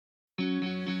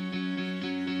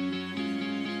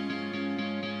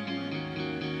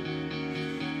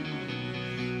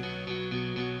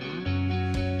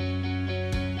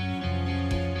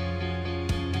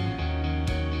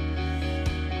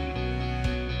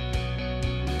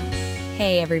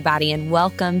Hey, everybody, and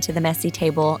welcome to The Messy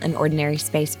Table, an ordinary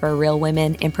space for real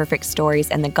women, imperfect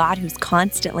stories, and the God who's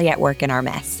constantly at work in our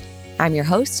mess. I'm your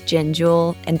host, Jen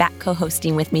Jewell, and back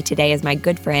co-hosting with me today is my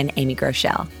good friend, Amy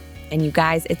Groeschel. And you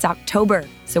guys, it's October,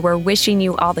 so we're wishing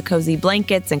you all the cozy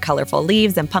blankets and colorful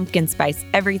leaves and pumpkin spice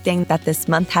everything that this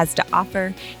month has to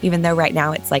offer, even though right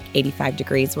now it's like 85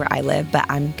 degrees where I live, but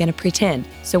I'm going to pretend.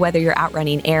 So whether you're out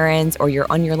running errands or you're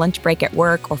on your lunch break at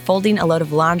work or folding a load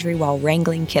of laundry while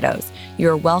wrangling kiddos,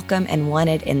 you're welcome and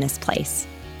wanted in this place.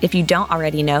 If you don't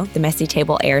already know, The Messy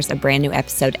Table airs a brand new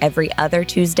episode every other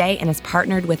Tuesday and is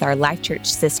partnered with our Life Church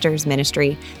Sisters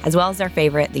ministry, as well as our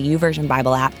favorite, the YouVersion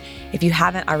Bible app. If you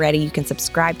haven't already, you can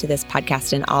subscribe to this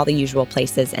podcast in all the usual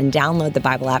places and download the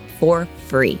Bible app for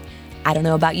free. I don't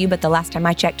know about you, but the last time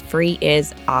I checked, free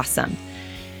is awesome.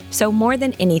 So more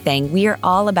than anything, we are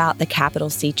all about the capital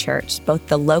C Church, both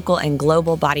the local and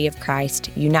global body of Christ,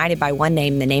 united by one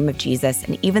name, the name of Jesus.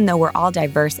 And even though we're all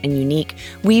diverse and unique,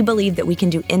 we believe that we can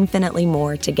do infinitely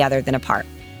more together than apart.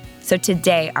 So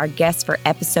today, our guest for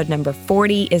episode number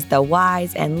 40 is the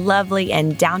wise and lovely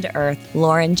and down-to-earth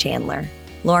Lauren Chandler.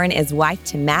 Lauren is wife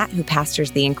to Matt, who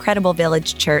pastors the incredible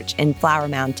Village Church in Flower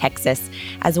Mound, Texas,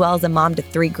 as well as a mom to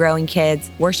 3 growing kids,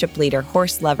 worship leader,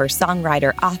 horse lover,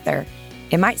 songwriter, author.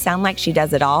 It might sound like she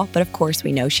does it all, but of course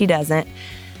we know she doesn't.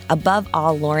 Above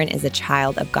all, Lauren is a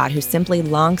child of God who simply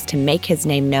longs to make his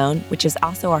name known, which is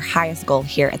also our highest goal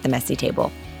here at The Messy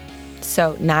Table.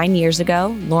 So 9 years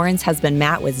ago, Lauren's husband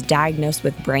Matt was diagnosed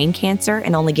with brain cancer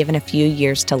and only given a few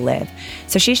years to live.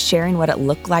 So she's sharing what it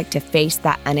looked like to face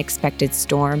that unexpected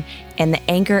storm and the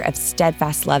anchor of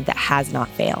steadfast love that has not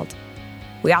failed.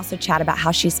 We also chat about how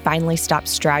she's finally stopped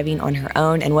striving on her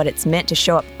own and what it's meant to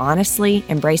show up honestly,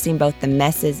 embracing both the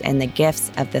messes and the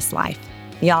gifts of this life.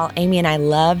 Y'all, Amy and I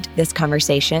loved this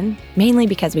conversation, mainly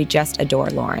because we just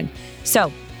adore Lauren.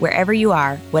 So wherever you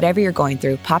are, whatever you're going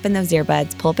through, pop in those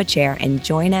earbuds, pull up a chair, and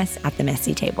join us at the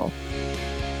Messy Table.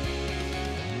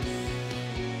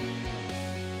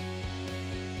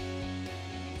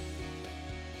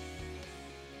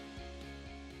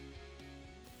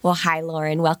 Well, hi,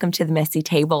 Lauren. Welcome to the Messy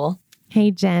Table.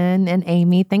 Hey, Jen and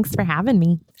Amy. Thanks for having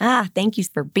me. Thank you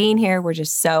for being here. We're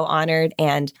just so honored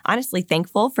and honestly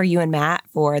thankful for you and Matt,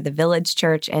 for the Village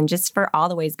Church, and just for all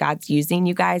the ways God's using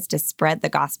you guys to spread the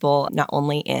gospel, not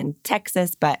only in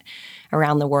Texas, but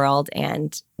around the world.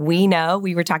 And we know,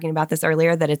 we were talking about this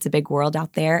earlier, that it's a big world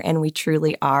out there, and we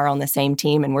truly are on the same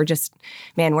team. And we're just,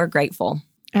 man, we're grateful.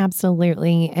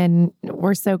 Absolutely. And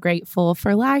we're so grateful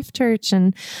for Life Church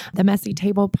and the Messy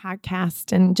Table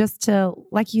podcast. And just to,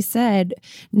 like you said,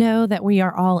 know that we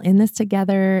are all in this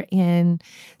together, and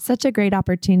such a great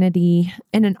opportunity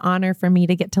and an honor for me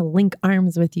to get to link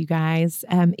arms with you guys,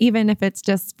 even if it's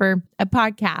just for a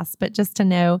podcast, but just to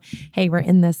know, hey, we're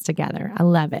in this together. I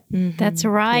love it. Mm-hmm. That's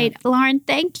right. Yeah. Lauren,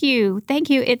 thank you. Thank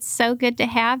you. It's so good to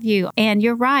have you. And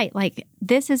you're right. Like,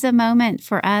 this is a moment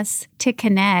for us to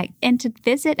connect and to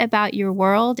visit about your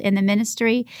world and the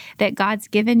ministry that God's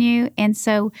given you. And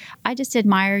so I just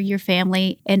admire your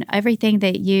family and everything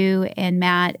that you and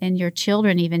Matt and your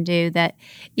children even do, that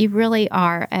you really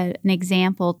are an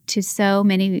example to so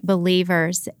many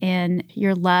believers in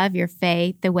your love, your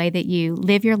faith, the way that you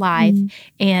live your life. Mm-hmm.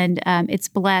 And it's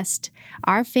blessed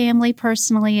our family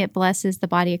personally. It blesses the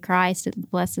body of Christ. It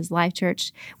blesses Life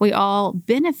Church. We all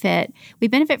benefit. We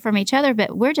benefit from each other,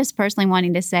 but we're just personally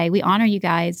wanting to say we honor you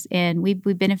guys, and we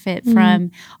benefit from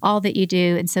all that you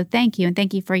do. And so thank you. And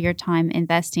thank you for your time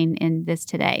investing in this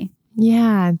today.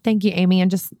 Yeah. Thank you, Amy. And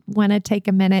just want to take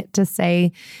a minute to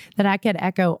say that I could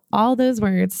echo all those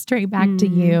words straight back to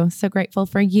you. So grateful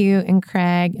for you and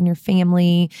Craig and your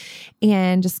family,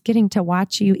 and just getting to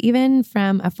watch you even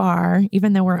from afar,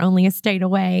 even though we're only a state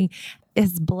away,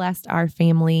 has blessed our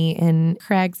family, and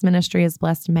Craig's ministry has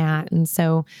blessed Matt. And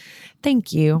so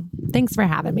thank you. Thanks for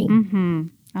having me. Mm-hmm.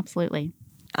 Absolutely.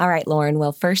 All right, Lauren.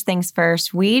 Well, first things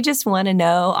first, we just want to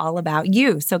know all about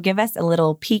you. So give us a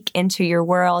little peek into your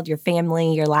world, your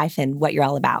family, your life, and what you're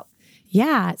all about.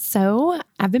 Yeah. So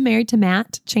I've been married to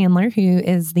Matt Chandler, who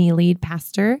is the lead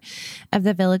pastor of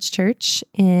the Village Church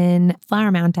in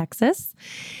Flower Mound, Texas.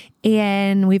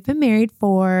 And we've been married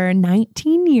for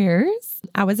 19 years.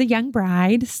 I was a young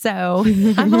bride, so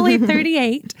I'm only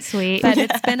 38. Sweet. But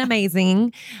it's been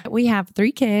amazing. We have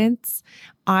 3 kids.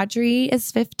 Audrey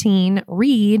is 15.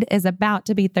 Reed is about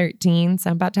to be 13. So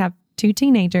I'm about to have 2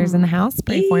 teenagers in the house.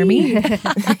 Pray for me.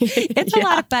 It's a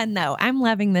lot of fun though. I'm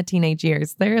loving the teenage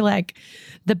years. They're like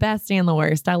the best and the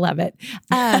worst. I love it.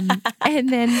 And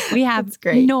then we have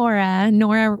Nora.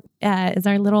 Nora is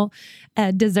our little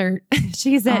dessert.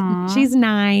 She's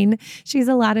 9. She's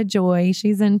a lot of joy.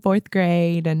 She's in 4th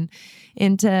grade and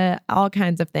into all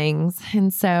kinds of things.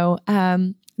 And so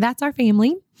that's our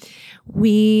family.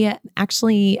 We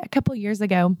actually, a couple years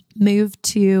ago, moved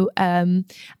to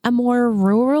a more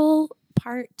rural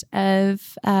part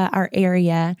of our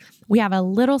area. We have a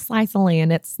little slice of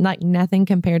land. It's like nothing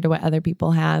compared to what other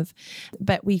people have,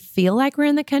 but we feel like we're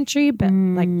in the country, but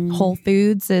like Whole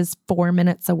Foods is 4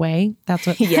 minutes away. That's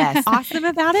what's awesome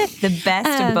about it. The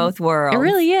best of both worlds. It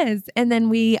really is. And then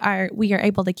we are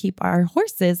able to keep our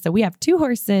horses. So we have 2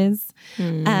 horses,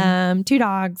 2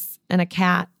 dogs, and a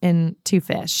cat and 2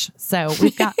 fish. So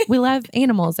we love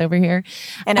animals over here.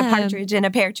 And a partridge in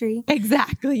a pear tree.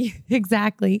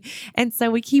 Exactly. And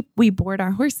so we board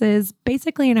our horses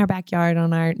basically in our backyard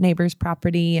on our neighbor's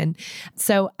property. And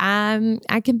so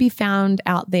I can be found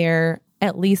out there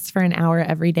at least for an hour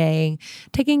every day,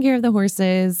 taking care of the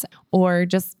horses or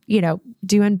just,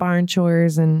 doing barn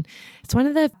chores. And it's one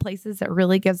of the places that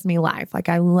really gives me life. Like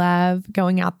I love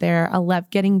going out there. I love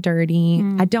getting dirty.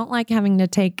 I don't like having to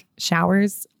take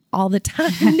showers all the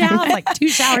time now, like 2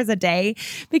 showers a day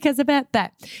because of it.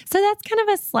 But so that's kind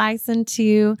of a slice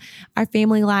into our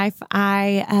family life.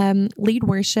 I lead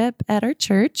worship at our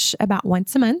church about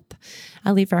once a month.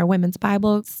 I lead for our women's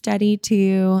Bible study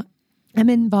too. I'm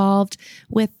involved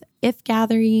with If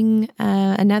Gathering,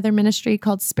 another ministry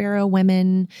called Sparrow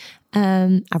Women.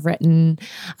 I've written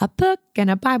a book and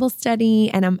a Bible study,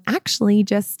 and I'm actually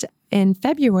just in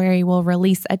February will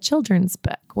release a children's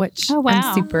book, which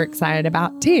I'm super excited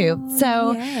about too.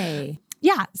 So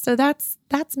so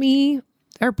that's me,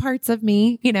 or parts of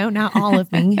me, not all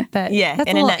of me, but that's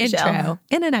in a a little nutshell. intro.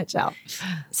 In a nutshell.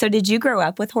 So did you grow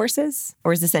up with horses,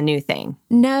 or is this a new thing?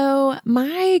 No,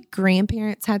 my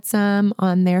grandparents had some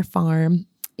on their farm,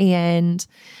 and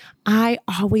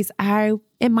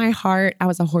in my heart, I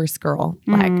was a horse girl.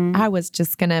 Like I was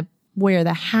just going to wear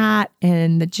the hat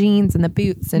and the jeans and the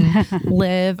boots and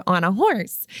live on a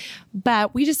horse.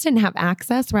 But we just didn't have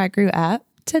access where I grew up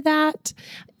to that.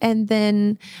 And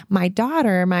then my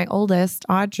daughter, my oldest,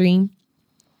 Audrey,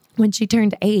 when she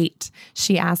turned 8,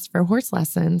 she asked for horse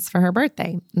lessons for her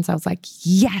birthday. And so I was like,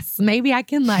 yes, maybe I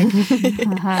can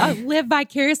live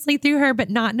vicariously through her, but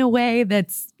not in a way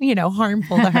that's,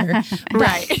 harmful to her.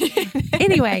 Right.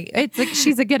 Anyway, it's like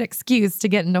she's a good excuse to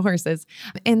get into horses.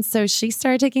 And so she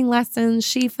started taking lessons.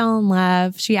 She fell in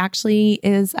love. She actually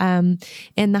is in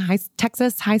the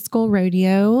Texas high school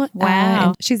rodeo.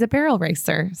 Wow. She's a barrel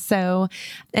racer. So,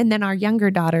 and then our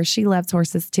younger daughter, she loves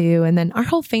horses too. And then our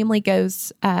whole family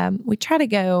goes, we try to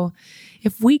go,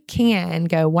 if we can,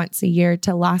 go once a year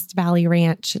to Lost Valley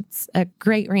Ranch. It's a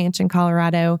great ranch in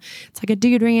Colorado. It's like a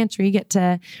dude ranch where you get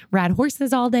to ride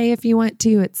horses all day if you want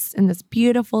to. It's in this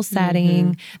beautiful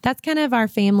setting. That's kind of our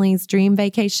family's dream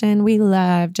vacation. We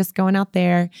love just going out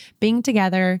there, being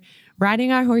together,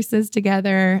 riding our horses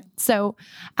together. So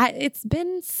it's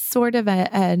been sort of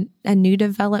a new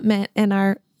development in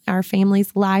our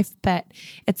family's life, but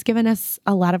it's given us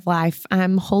a lot of life.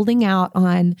 I'm holding out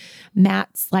on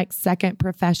Matt's second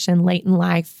profession late in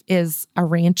life is a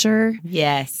rancher.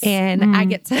 Yes. And I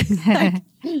get to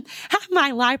have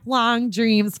my lifelong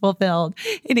dreams fulfilled.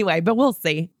 Anyway, but we'll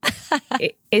see.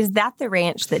 Is that the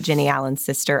ranch that Jenny Allen's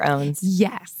sister owns?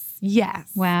 Yes.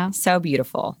 Wow. So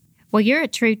beautiful. Well, you're a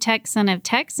true Texan of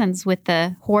Texans with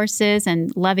the horses and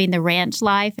loving the ranch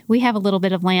life. We have a little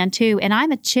bit of land too. And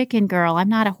I'm a chicken girl. I'm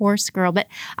not a horse girl, but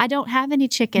I don't have any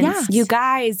chickens. Yeah. You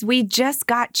guys, we just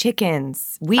got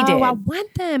chickens. We did. Oh, I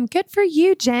want them. Good for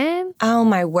you, Jen. Oh,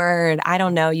 my word. I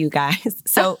don't know, you guys.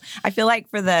 So I feel like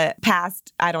for the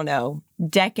past,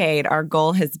 decade, our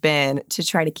goal has been to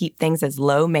try to keep things as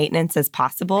low maintenance as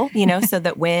possible, so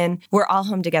that when we're all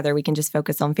home together, we can just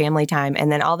focus on family time.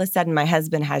 And then all of a sudden, my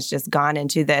husband has just gone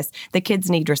into this, the kids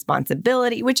need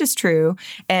responsibility, which is true.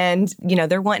 And,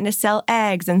 they're wanting to sell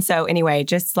eggs. And so anyway,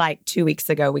 just 2 weeks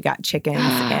ago, we got chickens.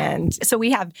 And so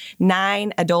we have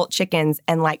 9 adult chickens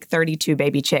and 32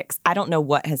 baby chicks. I don't know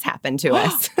what has happened to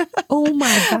us. Oh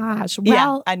my gosh.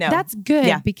 Well, I know. That's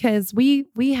good because we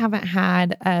haven't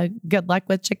had good luck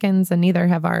with chickens, and neither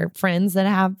have our friends that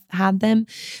have had them.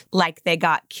 They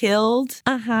got killed.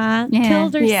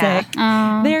 Killed or sick.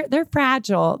 They're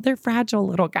fragile. They're fragile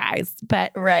little guys.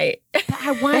 But right. But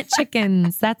I want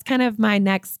chickens. That's kind of my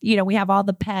next, we have all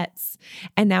the pets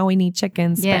and now we need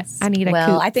chickens. Yes. But I need a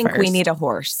Well, coop I think first. we need a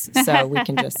horse, so we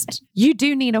can just. You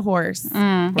do need a horse.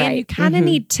 Right. And you kind of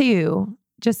need 2.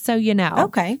 Just so you know.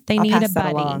 Okay. They I'll need pass a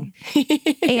that buddy. along.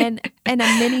 and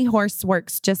a mini horse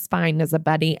works just fine as a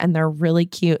buddy, and they're really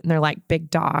cute and they're like big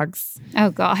dogs. Oh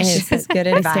gosh. This is good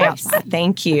They stay advice. outside.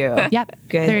 Thank you. Yep.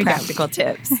 There Good you go. practical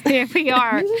tips. Here we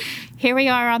are. Here we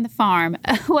are on the farm.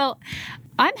 Well,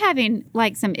 I'm having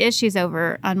like some issues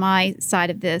over on my side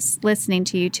of this, listening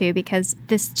to you two, because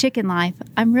this chicken life,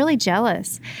 I'm really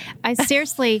jealous. I've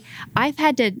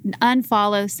had to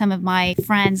unfollow some of my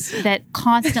friends that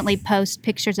constantly post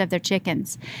pictures of their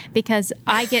chickens because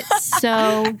I get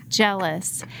so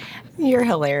jealous. You're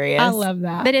hilarious. I love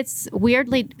that. But it's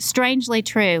strangely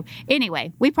true.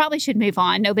 Anyway, we probably should move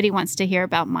on. Nobody wants to hear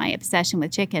about my obsession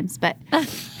with chickens, but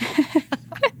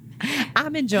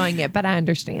I'm enjoying it, but I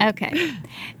understand. okay.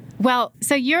 Well,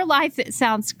 so your life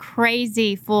sounds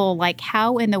crazy full. Like,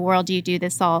 how in the world do you do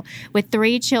this all with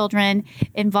 3 children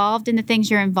involved in the things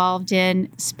you're involved in,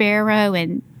 Sparrow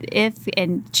and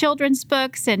children's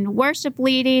books and worship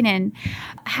leading? And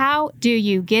how do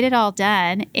you get it all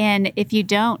done? And if you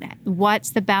don't,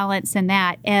 what's the balance in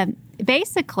that? And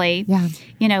basically,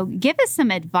 give us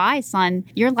some advice on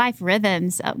your life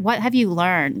rhythms. What have you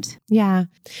learned? Yeah.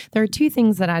 There are 2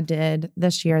 things that I did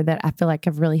this year that I feel like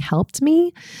have really helped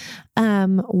me.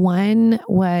 One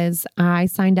was I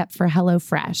signed up for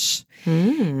HelloFresh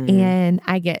and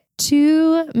I get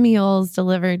 2 meals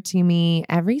delivered to me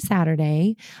every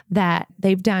Saturday that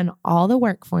they've done all the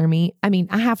work for me. I mean,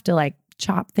 I have to like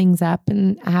chop things up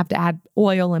and I have to add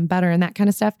oil and butter and that kind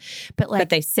of stuff. But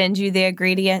they send you the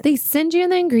ingredients? They send you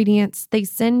the ingredients. They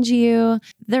send you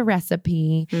the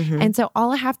recipe. And so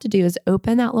all I have to do is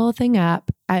open that little thing up.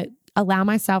 I allow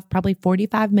myself probably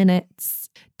 45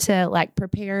 minutes to like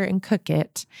prepare and cook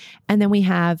it. And then we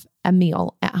have a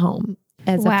meal at home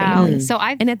as a family. So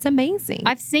and it's amazing.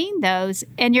 I've seen those,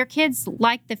 and your kids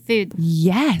like the food.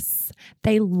 Yes,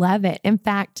 they love it. In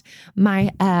fact, my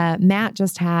Matt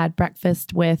just had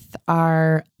breakfast with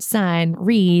our son,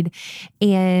 Reed,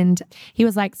 and he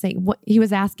was like he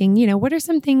was asking, what are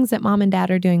some things that mom and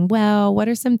dad are doing well? What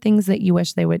are some things that you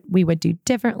wish we would do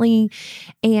differently?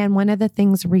 And one of the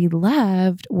things Reed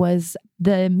loved was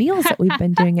the meals that we've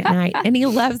been doing at night, and he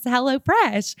loves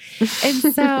HelloFresh.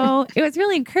 And so it was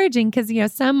really encouraging because,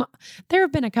 there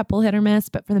have been a couple hit or miss,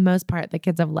 but for the most part, the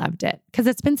kids have loved it because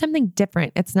it's been something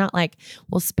different. It's not like,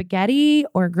 spaghetti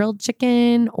or grilled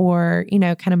chicken or,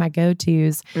 kind of my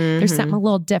go-tos. There's something a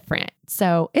little different.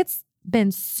 So it's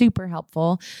been super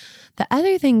helpful. The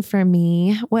other thing for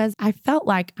me was I felt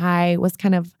like I was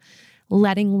kind of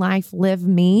letting life live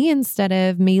me instead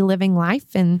of me living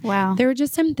life. And there were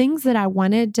just some things that I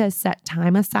wanted to set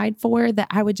time aside for that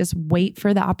I would just wait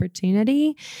for the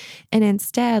opportunity. And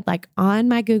instead, like on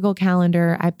my Google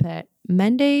Calendar, I put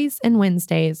Mondays and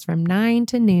Wednesdays from 9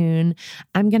 to noon,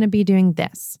 I'm going to be doing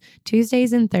this.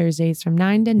 Tuesdays and Thursdays from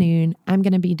 9 to noon, I'm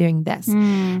going to be doing this.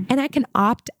 And I can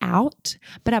opt out,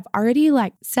 but I've already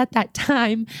like set that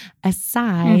time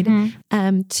aside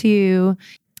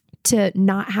to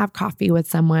not have coffee with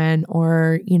someone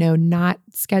or, not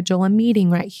schedule a meeting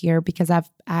right here because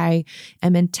I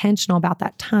am intentional about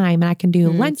that time, and I can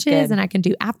do lunches and I can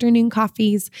do afternoon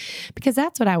coffees because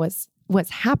that's what's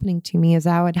happening to me is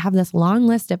I would have this long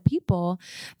list of people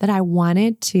that I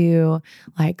wanted to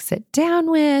like sit down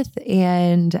with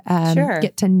and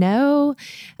get to know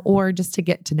or just to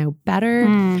get to know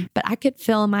better. But I could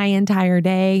fill my entire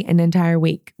day and entire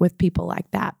week with people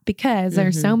like that because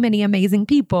there's so many amazing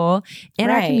people in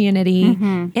our community,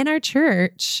 in our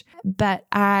church. But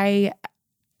I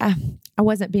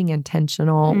wasn't being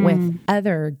intentional with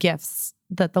other gifts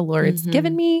that the Lord's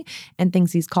given me and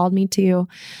things He's called me to.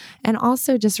 And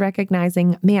also just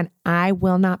recognizing, man, I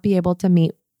will not be able to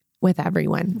meet with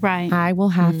everyone. Right. I will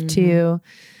have to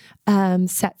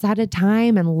set aside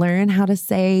time and learn how to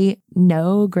say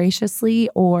no graciously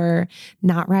or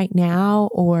not right now,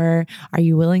 or are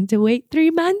you willing to wait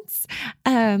 3 months?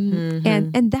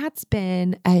 And that's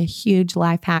been a huge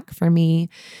life hack for me.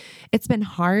 It's been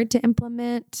hard to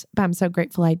implement, but I'm so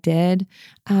grateful I did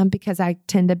because I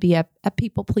tend to be a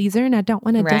people pleaser and I don't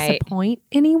want to disappoint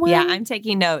anyone. Yeah, I'm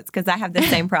taking notes because I have the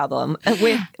same problem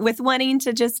with wanting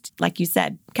to just, like you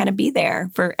said, kind of be there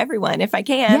for everyone if I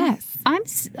can. Yes.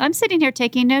 I'm sitting here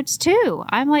taking notes too.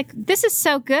 I'm like, this is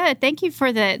so good. Thank you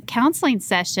for the counseling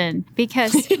session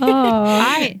because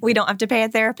we don't have to pay a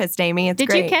therapist, Amy. It's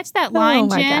great. Did you catch that line,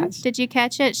 Jen? Gosh. Did you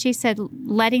catch it? She said,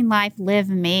 letting life live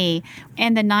me.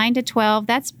 And the 9 to 12,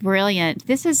 that's brilliant.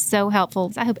 This is so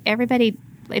helpful. I hope everybody,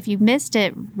 if you missed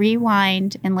it,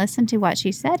 rewind and listen to what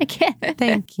she said again.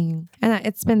 Thank you. And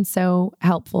it's been so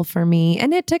helpful for me.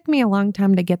 And it took me a long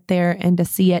time to get there and to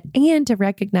see it and to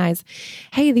recognize,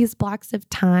 hey, these blocks of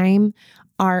time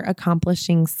are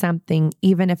accomplishing something,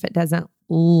 even if it doesn't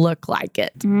look like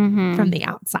it from the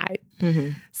outside.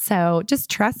 So just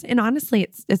trust. And honestly,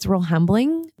 it's real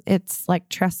humbling. It's like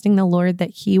trusting the Lord that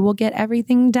he will get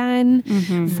everything done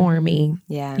for me.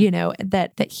 Yeah. You know,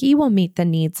 that he will meet the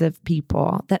needs of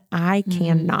people that I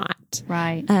cannot.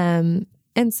 Right.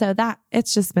 And so that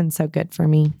it's just been so good for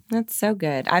me. That's so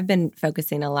good. I've been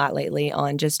focusing a lot lately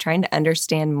on just trying to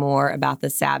understand more about the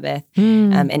Sabbath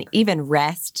and even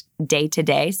rest day to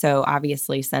day. So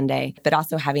obviously Sunday, but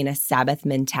also having a Sabbath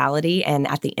mentality. And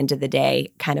at the end of the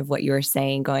day, kind of what you were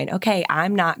saying, going, okay,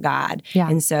 I'm not God. Yeah.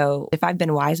 And so if I've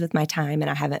been wise with my time and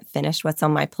I haven't finished what's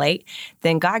on my plate,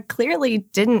 then God clearly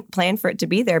didn't plan for it to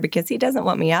be there because he doesn't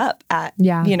want me up at,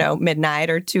 midnight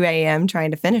or 2 a.m.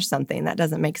 trying to finish something. That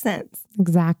doesn't make sense.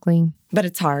 Exactly. But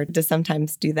it's hard to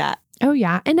sometimes do that. Oh,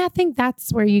 yeah. And I think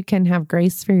that's where you can have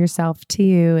grace for yourself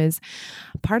too, is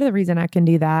part of the reason I can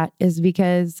do that is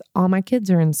because all my kids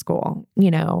are in school,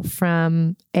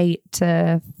 from 8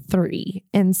 to 3.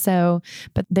 And so,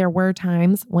 but there were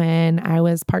times when I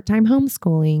was part-time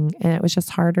homeschooling and it was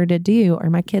just harder to do, or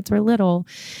my kids were little.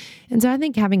 And so I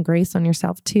think having grace on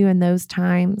yourself too in those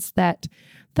times, that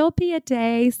there'll be a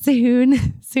day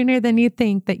sooner than you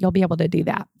think, that you'll be able to do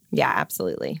that. Yeah,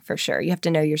 absolutely. For sure. You have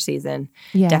to know your season.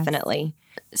 Yes. Definitely.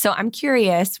 So I'm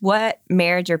curious, what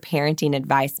marriage or parenting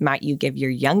advice might you give your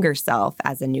younger self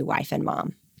as a new wife and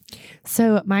mom?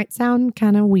 So it might sound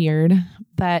kind of weird,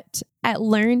 but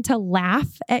learn to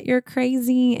laugh at your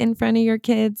crazy in front of your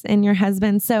kids and your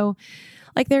husband. So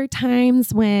like there are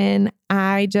times when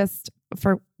I just,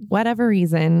 for whatever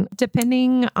reason,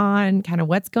 depending on kind of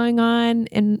what's going on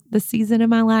in the season of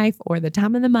my life or the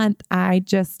time of the month, I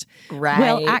just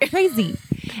will act crazy.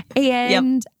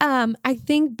 And I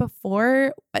think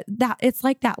before that, it's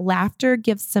like that laughter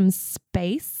gives some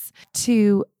space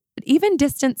to even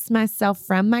distance myself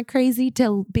from my crazy,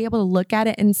 to be able to look at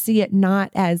it and see it not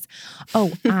as,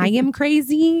 oh, I am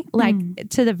crazy, like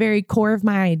to the very core of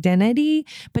my identity,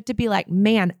 but to be like,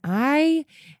 man, I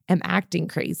am acting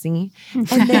crazy. And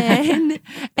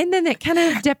then it kind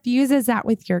of diffuses that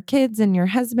with your kids and your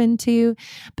husband too.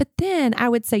 But then I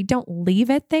would say, don't leave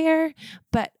it there,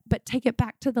 but take it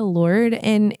back to the Lord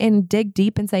and dig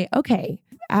deep and say, okay,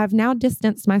 I've now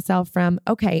distanced myself from,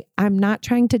 okay, I'm not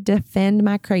trying to defend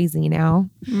my crazy now.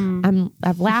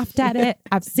 I've laughed at it.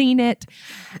 I've seen it.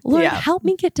 Lord, help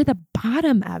me get to the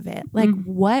bottom of it. Like,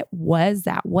 what was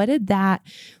that? What did that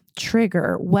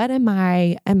trigger? What am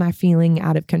I feeling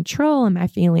out of control? Am I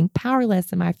feeling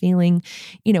powerless? Am I feeling,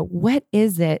 what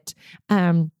is it?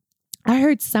 I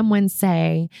heard someone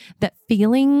say that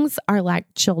feelings are like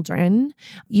children.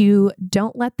 You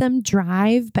don't let them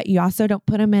drive, but you also don't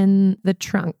put them in the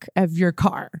trunk of your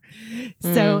car.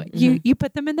 So you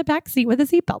put them in the back seat with a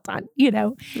seatbelt on,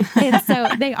 And so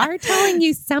they are telling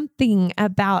you something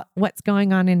about what's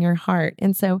going on in your heart.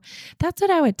 And so that's what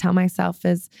I would tell myself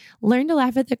is learn to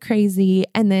laugh at the crazy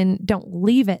and then don't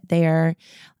leave it there.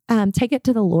 Take it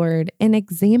to the Lord and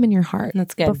examine your heart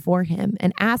before him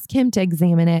and ask him to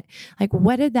examine it. Like,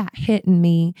 what did that hit in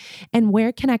me? And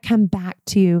where can I come back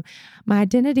to? My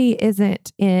identity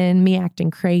isn't in me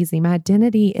acting crazy. My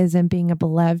identity is in being a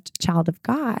beloved child of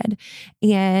God.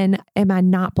 And am I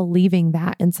not believing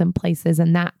that in some places?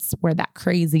 And that's where that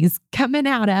crazy's coming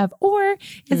out of. Or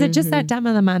is it just that time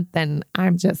of the month and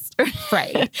I'm just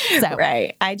afraid?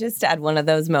 Right. I just had one of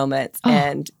those moments.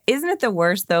 And isn't it the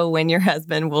worst though when your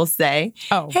husband will say,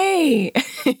 hey,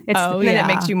 then it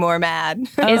makes you more mad.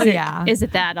 Is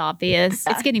it that obvious?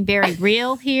 It's getting very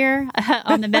real here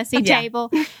on the messy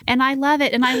table. And I love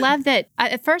it. And I love that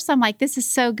at first I'm like, this is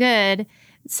so good,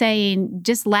 saying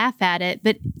just laugh at it.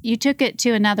 But you took it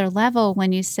to another level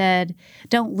when you said,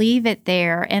 don't leave it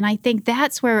there. And I think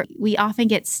that's where we often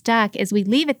get stuck is we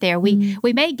leave it there. We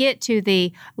may get to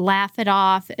the laugh it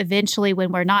off eventually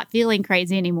when we're not feeling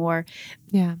crazy anymore.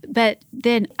 Yeah. But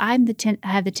then I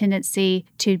have the tendency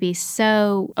to be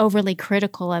so overly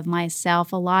critical of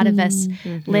myself. A lot of us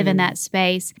live in that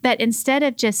space. But instead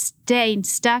of just staying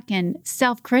stuck in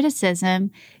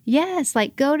self-criticism, yes,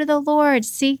 like go to the Lord,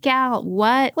 seek out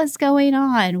what was going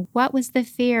on, what was the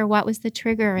fear, what was the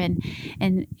trigger,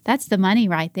 and that's the money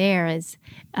right there. Is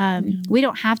we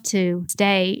don't have to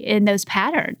stay in those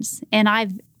patterns. And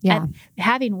I've Yeah.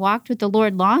 Having walked with the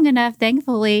Lord long enough,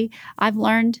 thankfully, I've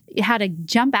learned how to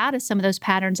jump out of some of those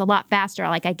patterns a lot faster.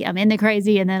 Like I'm in the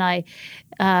crazy, and then I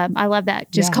love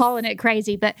that, just calling it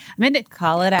crazy, but I'm in the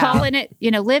calling it,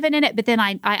 living in it. But then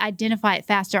I identify it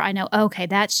faster. I know, okay,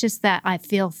 that's just that I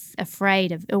feel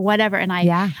afraid of whatever, and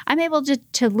I'm able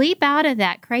to leap out of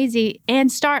that crazy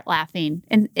and start laughing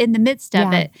in the midst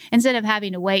of it, instead of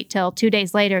having to wait till 2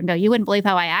 days later and go, you wouldn't believe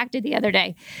how I acted the other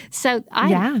day. So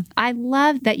I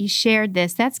love that you shared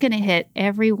this. That's going to hit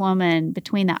every woman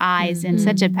between the eyes in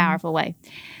such a powerful way.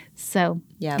 So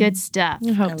good stuff.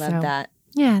 I love that.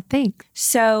 Yeah, thanks.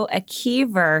 So a key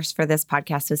verse for this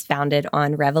podcast was founded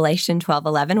on Revelation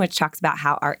 12:11, which talks about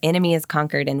how our enemy is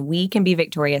conquered and we can be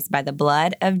victorious by the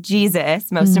blood of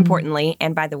Jesus, most importantly,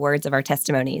 and by the words of our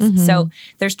testimonies. So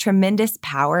there's tremendous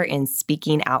power in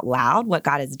speaking out loud what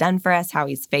God has done for us, how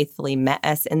he's faithfully met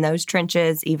us in those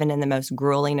trenches, even in the most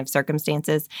grueling of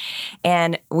circumstances.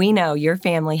 And we know your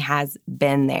family has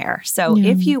been there. So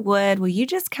if you would, will you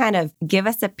just kind of give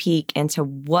us a peek into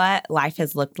what life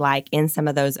has looked like in some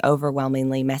of those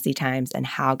overwhelmingly messy times and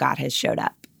how God has showed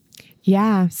up?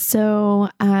 Yeah. So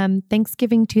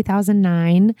Thanksgiving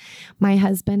 2009, my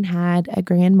husband had a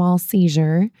grand mal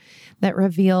seizure that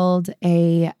revealed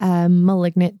a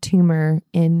malignant tumor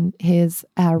in his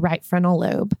right frontal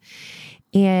lobe.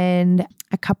 And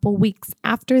a couple weeks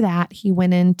after that, he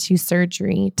went into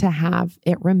surgery to have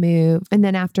it removed. And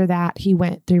then after that, he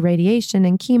went through radiation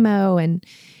and chemo. And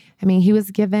I mean, he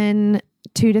was given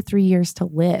 2 to 3 years to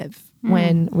live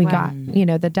when we got,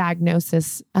 the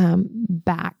diagnosis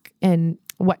back and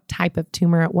what type of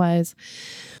tumor it was.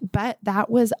 But that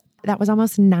was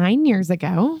almost 9 years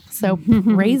ago. So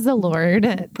praise the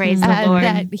Lord. Praise the Lord.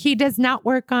 That he does not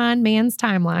work on man's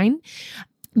timeline.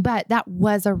 But that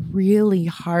was a really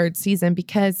hard season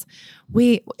because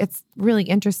it's really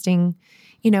interesting.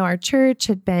 Our church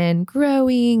had been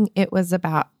growing. It was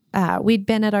about we'd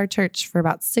been at our church for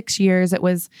about 6 years. It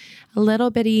was a little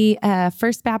bitty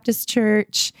First Baptist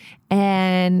church,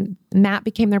 and Matt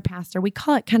became their pastor. We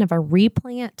call it kind of a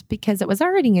replant because it was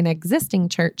already an existing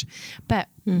church, but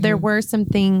there were some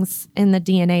things in the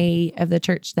DNA of the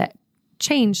church that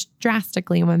changed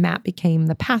drastically when Matt became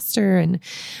the pastor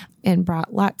and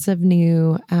brought lots of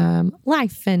new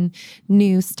life and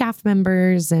new staff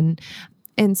members.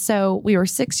 And so we were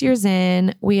 6 years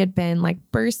in. We had been like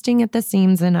bursting at the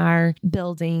seams in our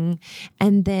building.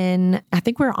 And then I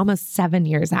think we're almost 7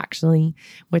 years actually,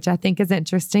 which I think is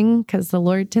interesting because the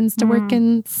Lord tends to work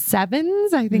in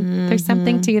sevens. I think there's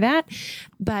something to that.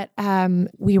 But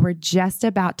we were just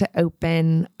about to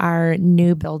open our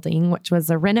new building, which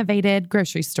was a renovated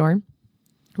grocery store.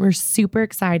 We're super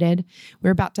excited.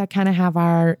 We're about to kind of have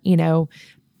our,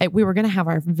 we were going to have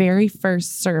our very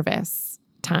first service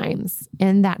times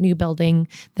in that new building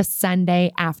the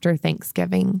Sunday after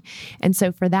Thanksgiving. And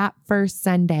so for that first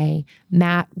Sunday,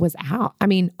 Matt was out. I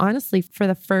mean, honestly, for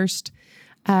the first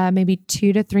maybe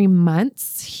 2 to 3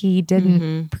 months, he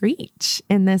didn't preach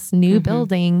in this new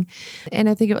building. And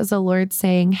I think it was the Lord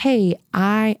saying, hey,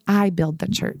 I build the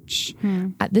church.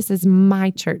 This is my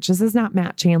church. This is not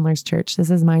Matt Chandler's church. This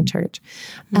is my church.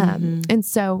 And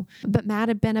so, but Matt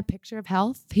had been a picture of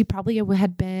health. He probably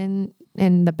had been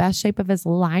in the best shape of his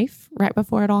life right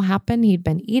before it all happened. He'd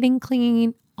been eating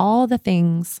clean, all the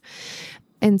things.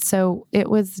 And so it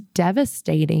was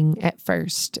devastating at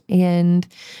first. And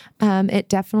it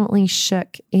definitely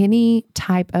shook any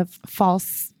type of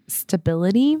false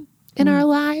stability in our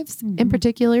lives, in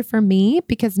particular for me,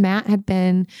 because Matt had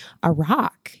been a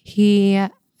rock. He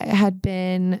had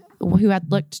been who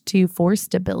had looked to for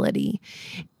stability.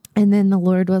 And then the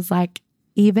Lord was like,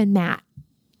 even Matt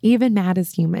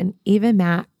is human. Even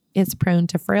Matt is prone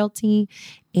to frailty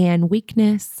and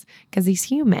weakness because he's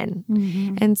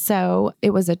human. And so it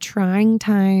was a trying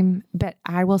time, but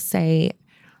I will say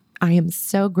I am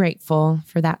so grateful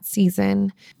for that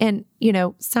season. And,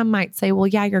 some might say, well,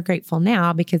 yeah, you're grateful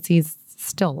now because he's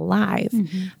still alive.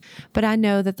 But I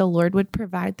know that the Lord would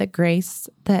provide the grace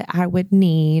that I would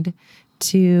need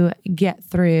to get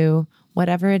through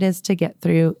whatever it is to get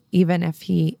through, even if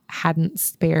he hadn't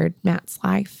spared Matt's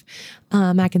life.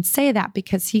 I can say that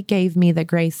because he gave me the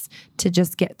grace to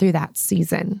just get through that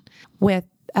season with,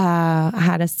 I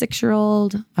had a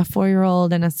 6-year-old, a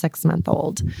 4-year-old, and a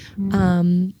 6-month-old.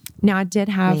 Now I did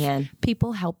have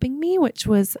people helping me, which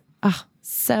was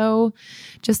so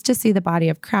just to see the body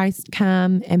of Christ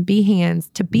come and be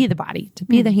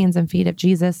the hands and feet of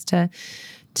Jesus,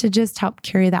 to just help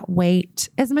carry that weight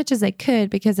as much as they could,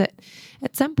 because at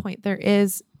some point there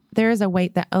is a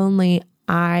weight that only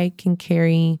I can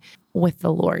carry with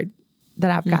the Lord, that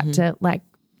I've got to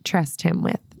trust him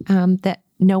with, that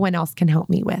no one else can help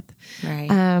me with.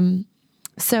 Right.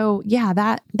 So yeah,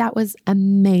 that was a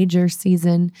major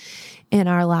season in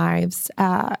our lives.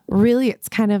 Really, it's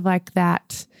kind of like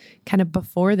that kind of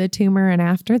before the tumor and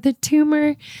after the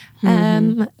tumor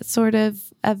sort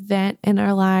of event in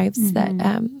our lives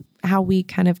that how we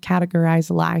kind of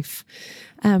categorize life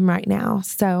right now.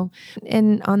 So,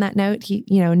 and on that note, he,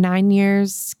 9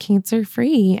 years cancer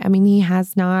free. I mean, he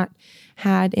has not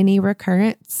had any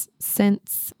recurrence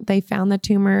since they found the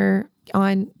tumor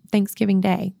on Thanksgiving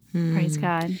Day. Praise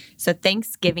God. So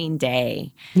Thanksgiving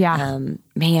Day. Yeah.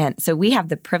 Man, so we have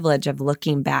the privilege of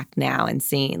looking back now and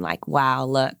seeing like, wow,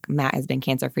 look, Matt has been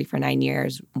cancer-free for 9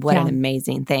 years. What an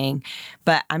amazing thing.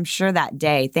 But I'm sure that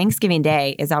day, Thanksgiving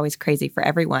Day, is always crazy for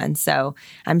everyone. So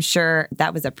I'm sure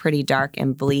that was a pretty dark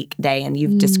and bleak day. And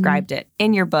you've described it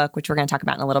in your book, which we're going to talk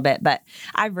about in a little bit. But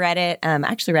I've read it. I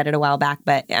actually read it a while back.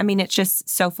 But I mean, it's just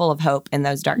so full of hope in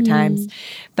those dark times.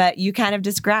 But you kind of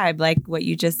described like what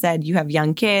you just said. You have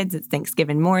young kids. It's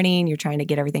Thanksgiving morning. You're trying to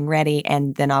get everything ready.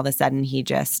 And then all of a sudden, he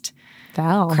just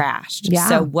crashed. Yeah.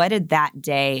 So what did that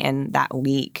day and that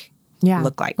week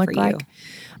look like for you?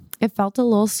 It felt a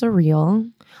little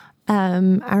surreal.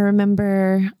 I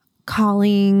remember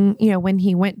calling, when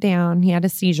he went down, he had a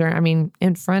seizure. I mean,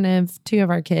 in front of two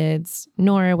of our kids.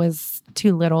 Nora was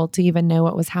too little to even know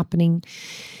what was happening.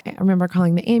 I remember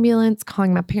calling the ambulance,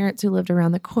 calling my parents who lived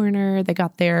around the corner. They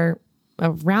got there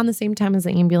around the same time as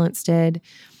the ambulance did.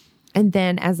 And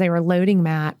then as they were loading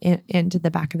Matt into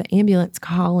the back of the ambulance,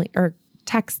 calling or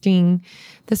texting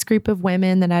this group of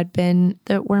women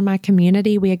that were my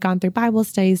community. We had gone through Bible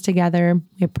studies together.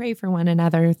 We had prayed for one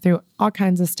another through all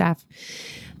kinds of stuff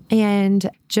and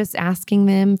just asking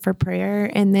them for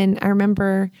prayer. And then I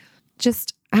remember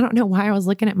I don't know why I was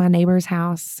looking at my neighbor's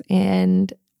house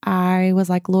and I was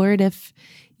like, Lord, if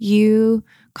you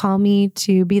call me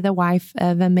to be the wife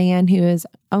of a man who is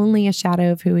only a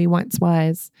shadow of who he once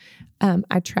was,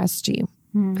 I trust you.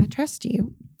 I trust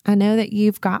you. I know that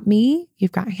you've got me,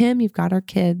 you've got him, you've got our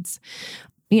kids.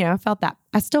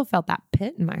 I still felt that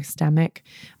pit in my stomach,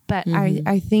 but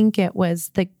I think it was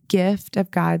the gift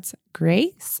of God's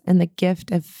grace and the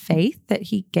gift of faith that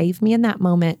he gave me in that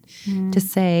moment to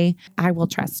say, I will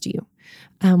trust you,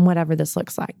 whatever this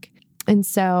looks like. And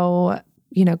so,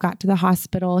 got to the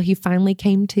hospital. He finally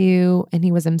came to and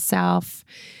he was himself.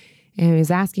 And he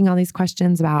was asking all these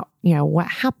questions about, what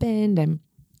happened. And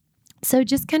so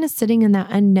just kind of sitting in that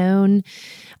unknown,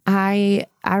 I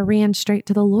ran straight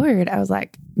to the Lord. I was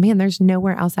like, man, there's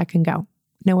nowhere else I can go.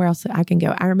 Nowhere else I can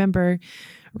go. I remember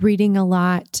reading a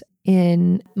lot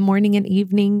in morning and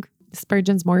evening.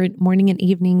 Spurgeon's morning and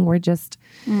evening were just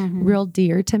real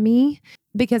dear to me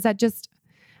because I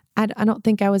don't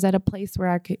think I was at a place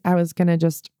where I was going to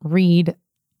just read,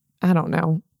 I don't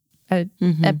know, a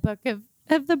book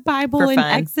of the Bible and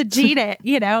exegete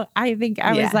it. I think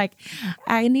I was like,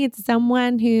 I need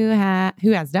someone who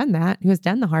has done that, who has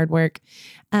done the hard work,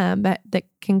 but that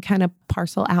can kind of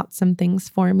parcel out some things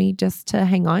for me just to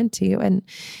hang on to.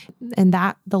 And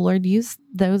that the Lord used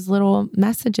those little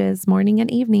messages morning and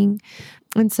evening.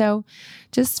 And so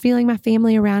just feeling my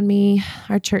family around me,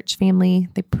 our church family,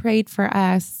 they prayed for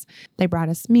us. They brought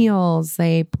us meals.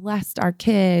 They blessed our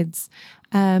kids.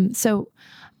 So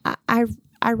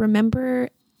I remember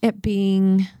it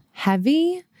being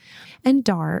heavy and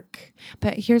dark,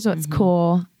 but here's what's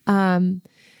cool.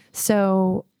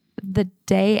 So the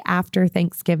day after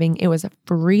Thanksgiving, it was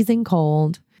freezing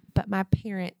cold, but my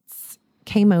parents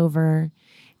came over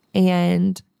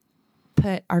and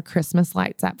put our Christmas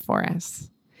lights up for us.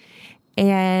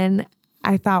 And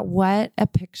I thought, what a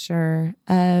picture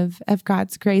of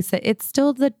God's grace. It's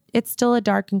still a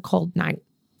dark and cold night.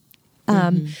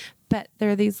 But there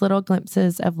are these little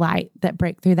glimpses of light that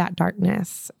break through that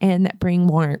darkness and that bring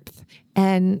warmth,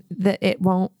 and that it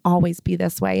won't always be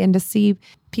this way. And to see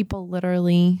people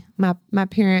literally, my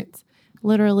parents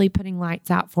literally putting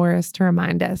lights out for us to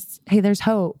remind us, hey, there's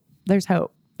hope. There's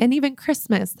hope. And even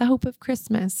Christmas, the hope of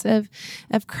Christmas, of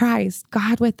Christ,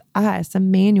 God with us,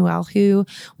 Emmanuel, who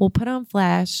will put on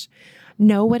flesh,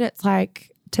 know what it's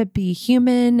like to be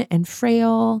human and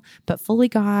frail, but fully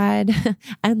God,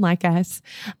 unlike us,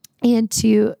 and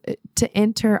to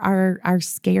enter our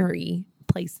scary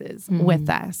places with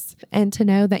us, and to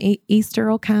know that Easter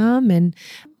will come, and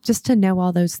just to know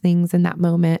all those things in that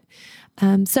moment.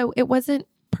 So it wasn't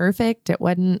perfect. I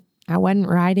wasn't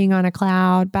riding on a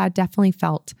cloud, but I definitely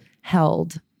felt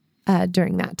held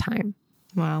during that time.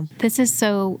 Wow. This is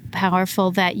so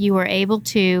powerful that you were able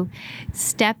to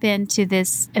step into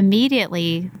this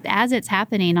immediately as it's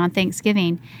happening on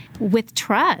Thanksgiving with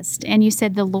trust. And you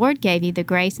said the Lord gave you the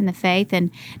grace and the faith,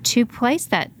 and to place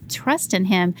that trust in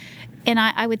Him. And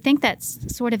I would think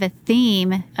that's sort of a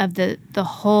theme of the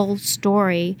whole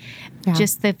story,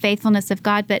 just the faithfulness of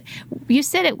God. But you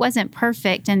said it wasn't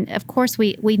perfect. And of course,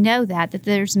 we know that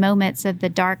there's moments of the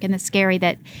dark and the scary,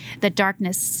 that the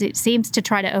darkness seems to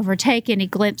try to overtake any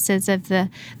glimpses of the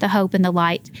hope and the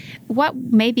light. What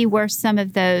maybe were some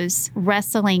of those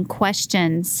wrestling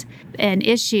questions and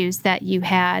issues that you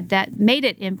had that made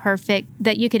it imperfect,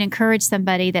 that you can encourage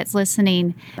somebody that's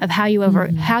listening of how you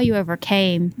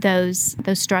overcame those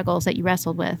struggles that you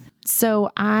wrestled with?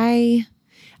 So I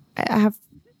have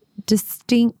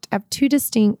three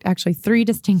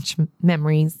distinct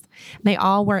memories. They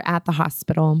all were at the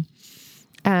hospital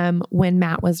when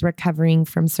Matt was recovering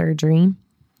from surgery.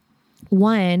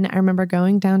 One, I remember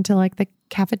going down to like the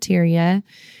cafeteria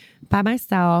by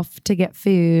myself to get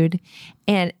food,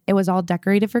 and it was all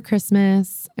decorated for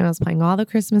Christmas, and I was playing all the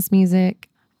Christmas music.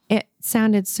 It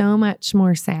sounded so much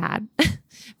more sad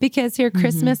because here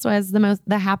Christmas was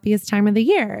the happiest time of the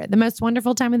year, the most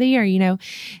wonderful time of the year,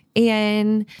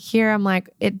 And here I'm like,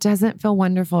 it doesn't feel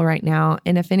wonderful right now.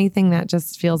 And if anything, that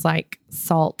just feels like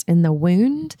salt in the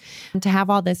wound. And to have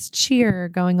all this cheer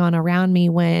going on around me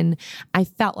when I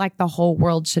felt like the whole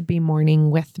world should be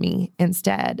mourning with me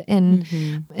instead. And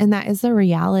that is the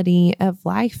reality of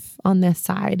life on this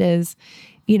side is,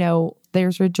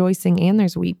 there's rejoicing and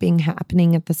there's weeping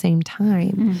happening at the same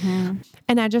time.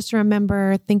 And I just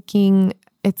remember thinking,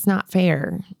 it's not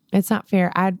fair. It's not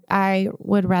fair. I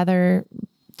would rather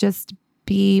just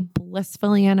be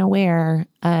blissfully unaware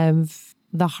of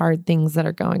the hard things that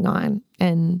are going on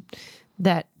and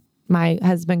that my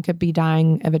husband could be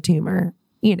dying of a tumor,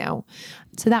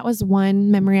 So that was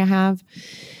one memory I have.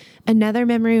 Another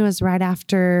memory was right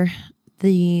after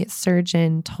the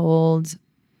surgeon told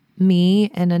me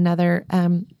and another,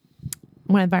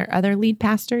 one of our other lead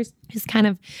pastors, who's kind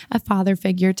of a father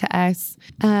figure to us,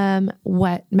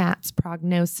 what Matt's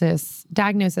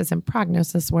diagnosis and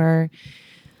prognosis were.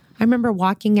 I remember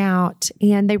walking out,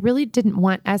 and they really didn't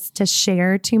want us to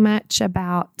share too much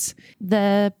about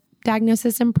the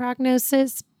diagnosis and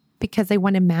prognosis because they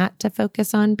wanted Matt to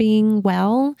focus on being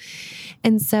well.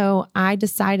 And so I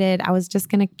decided I was just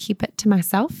going to keep it to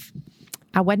myself.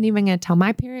 I wasn't even going to tell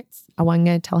my parents. I wasn't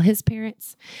going to tell his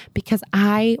parents because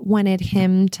I wanted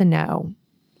him to know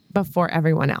before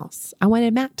everyone else. I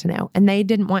wanted Matt to know, and they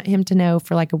didn't want him to know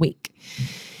for like a week.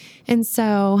 And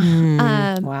so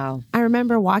wow. I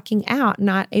remember walking out,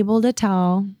 not able to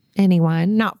tell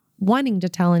anyone, not wanting to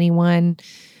tell anyone,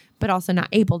 but also not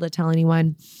able to tell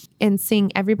anyone, and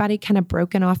seeing everybody kind of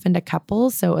broken off into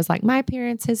couples. So it was like my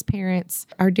parents, his parents,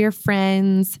 our dear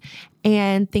friends,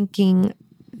 and thinking,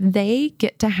 they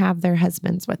get to have their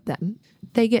husbands with them.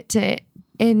 They get to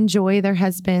enjoy their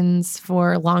husbands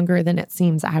for longer than it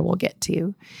seems I will get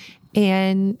to.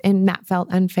 And that felt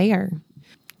unfair.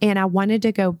 And I wanted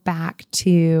to go back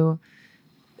to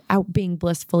being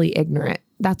blissfully ignorant.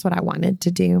 That's what I wanted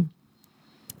to do.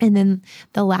 And then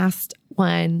the last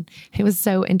one, it was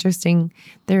so interesting.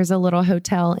 There's a little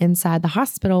hotel inside the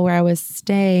hospital where I was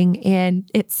staying, and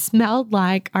it smelled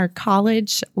like our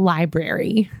college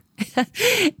library.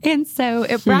 And so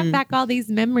it brought back all these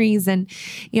memories. And,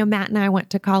 Matt and I went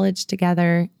to college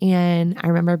together, and I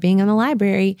remember being in the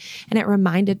library, and it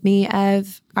reminded me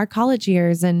of our college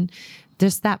years and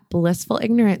just that blissful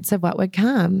ignorance of what would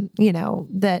come,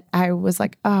 that I was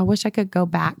like, oh, I wish I could go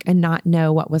back and not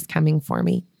know what was coming for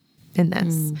me in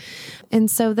this. And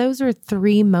so those were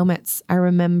three moments I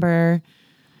remember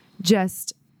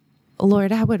just,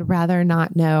 Lord, I would rather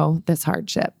not know this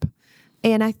hardship.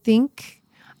 And I think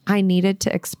I needed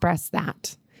to express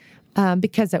that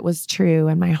because it was true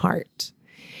in my heart.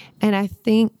 And I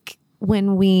think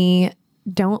when we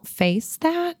don't face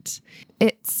that,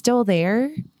 it's still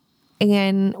there.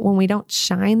 And when we don't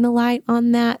shine the light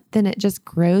on that, then it just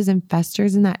grows and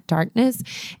festers in that darkness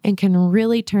and can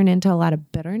really turn into a lot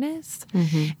of bitterness.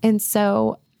 And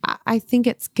so I think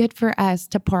it's good for us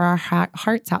to pour our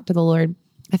hearts out to the Lord.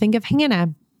 I think of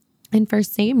Hannah in 1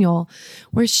 Samuel,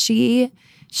 where she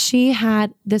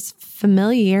had this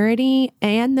familiarity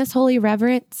and this holy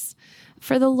reverence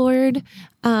for the Lord,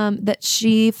 that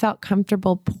she felt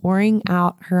comfortable pouring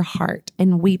out her heart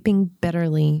and weeping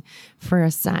bitterly for a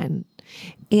son.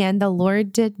 And the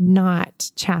Lord did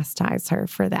not chastise her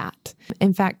for that.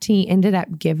 In fact, He ended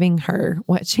up giving her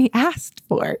what she asked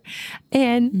for.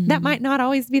 And that might not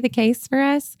always be the case for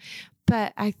us,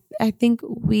 but I think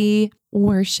we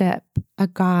worship a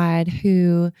God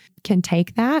who can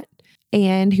take that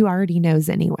and who already knows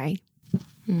anyway.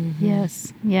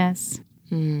 Yes.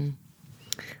 Lauren,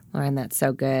 that's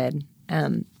so good.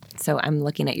 So I'm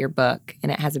looking at your book,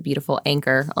 and it has a beautiful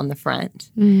anchor on the front.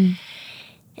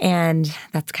 And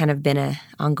that's kind of been an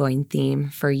ongoing theme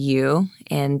for you.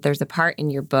 And there's a part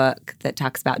in your book that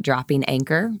talks about dropping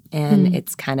anchor, and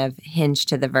it's kind of hinged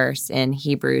to the verse in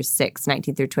Hebrews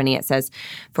 6:19-20. It says,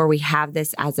 "For we have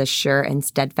this as a sure and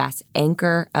steadfast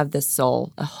anchor of the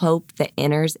soul, a hope that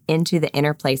enters into the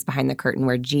inner place behind the curtain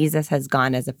where Jesus has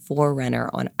gone as a forerunner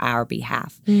on our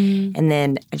behalf." And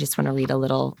then I just want to read a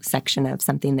little section of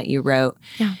something that you wrote.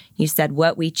 Yeah. You said,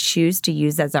 "What we choose to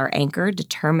use as our anchor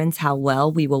determines how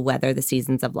well we will weather the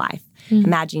seasons of life."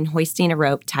 Imagine hoisting a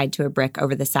rope tied to a brick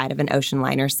over the side of an ocean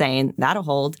liner saying, "That'll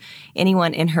hold."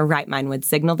 Anyone in her right mind would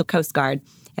signal the Coast Guard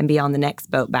and be on the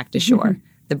next boat back to shore.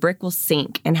 The brick will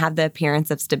sink and have the appearance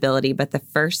of stability, but the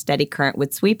first steady current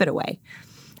would sweep it away.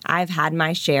 I've had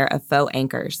my share of faux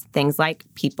anchors, things like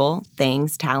people,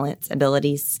 things, talents,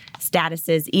 abilities,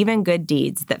 statuses, even good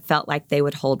deeds that felt like they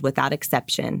would hold without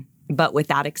exception. But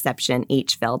without exception,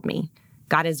 each failed me.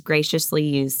 God has graciously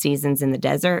used seasons in the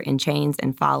desert, in chains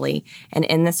and folly, and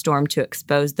in the storm to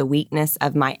expose the weakness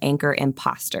of my anchor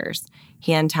imposters.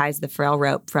 He unties the frail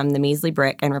rope from the measly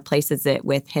brick and replaces it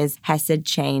with his hesed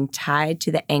chain tied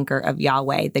to the anchor of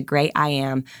Yahweh, the great I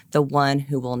am, the one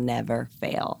who will never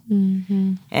fail.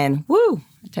 And woo,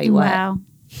 I tell you what, Wow.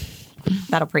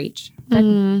 that'll preach.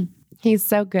 He's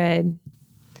so good.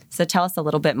 So tell us a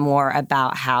little bit more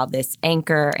about how this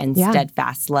anchor and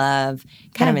steadfast love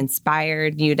kind of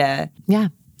inspired you to,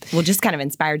 just kind of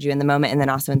inspired you in the moment, and then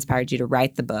also inspired you to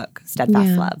write the book,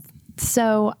 Steadfast Love.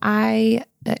 So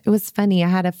it was funny. I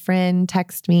had a friend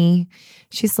text me.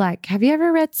 She's like, "Have you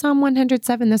ever read Psalm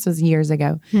 107? This was years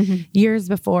ago, years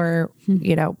before,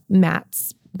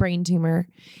 Matt's brain tumor.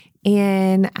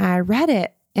 And I read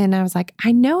it. And I was like,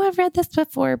 I know I've read this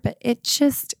before, but it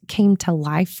just came to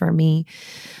life for me.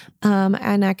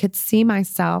 And I could see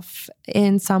myself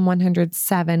in Psalm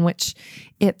 107, which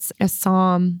it's a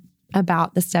psalm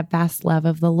about the steadfast love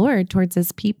of the Lord towards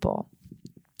his people.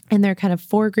 And there are kind of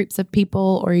four groups of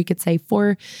people, or you could say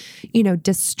four,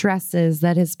 distresses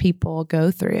that his people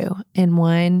go through. And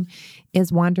one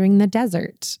is wandering the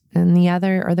desert, and the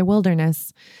other, or the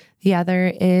wilderness. The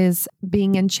other is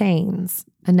being in chains.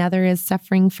 Another is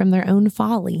suffering from their own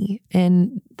folly.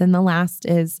 And then the last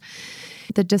is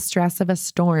the distress of a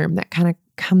storm that kind of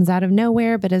comes out of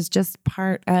nowhere, but is just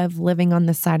part of living on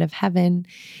the side of heaven.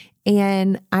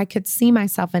 And I could see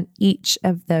myself in each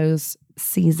of those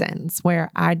seasons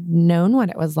where I'd known what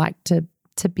it was like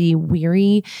to be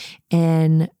weary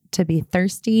and to be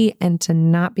thirsty and to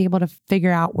not be able to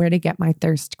figure out where to get my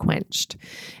thirst quenched,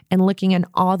 and looking in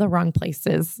all the wrong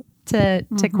places to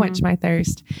quench my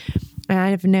thirst. And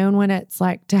I've known what it's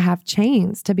like to have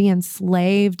chains, to be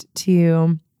enslaved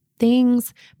to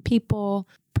things, people,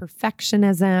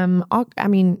 perfectionism,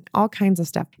 all kinds of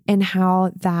stuff, and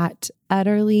how that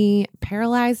utterly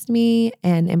paralyzed me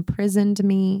and imprisoned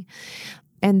me.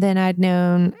 And then I'd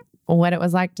known what it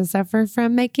was like to suffer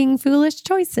from making foolish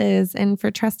choices and for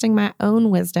trusting my own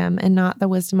wisdom and not the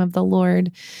wisdom of the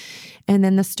Lord. And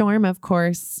then the storm, of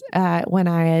course,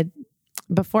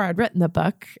 before I'd written the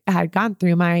book, I had gone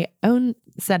through my own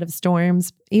set of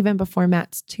storms, even before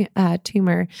Matt's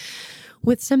tumor,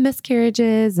 with some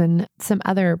miscarriages and some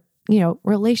other,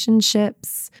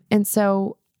 relationships. And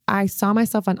so I saw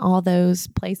myself in all those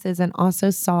places, and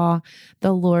also saw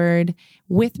the Lord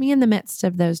with me in the midst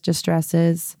of those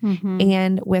distresses,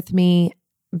 and with me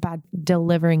by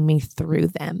delivering me through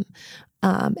them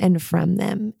and from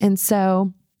them. And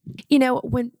so,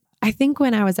 when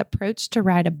I was approached to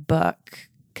write a book,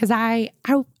 because I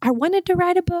wanted to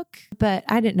write a book, but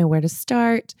I didn't know where to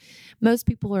start. Most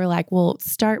people were like, well,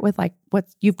 start with like what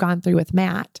you've gone through with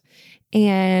Matt.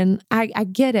 And I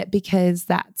get it, because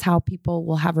that's how people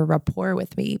will have a rapport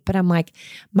with me. But I'm like,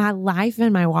 my life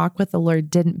and my walk with the Lord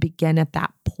didn't begin at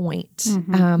that point.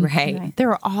 Right. There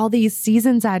were all these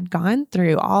seasons I'd gone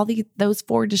through, those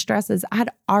four distresses I'd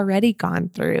already gone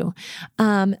through,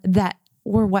 that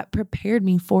were what prepared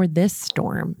me for this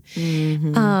storm.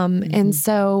 And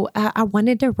so I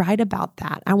wanted to write about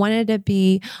that. I wanted to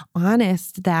be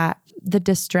honest that the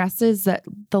distresses that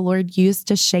the Lord used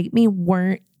to shape me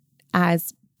weren't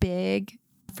as big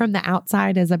from the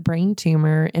outside as a brain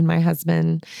tumor in my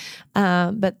husband.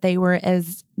 But they were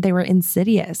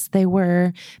insidious. They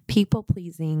were people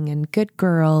pleasing and good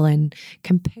girl and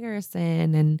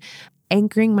comparison and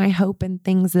anchoring my hope in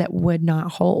things that would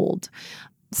not hold.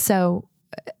 So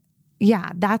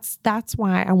that's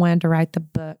why I wanted to write the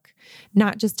book,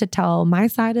 not just to tell my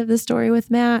side of the story with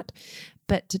Matt,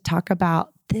 but to talk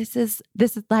about this is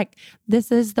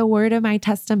the word of my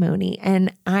testimony,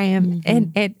 and I am,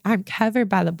 I'm covered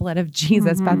by the blood of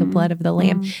Jesus, by the blood of the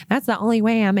Lamb. That's the only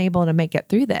way I'm able to make it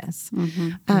through this.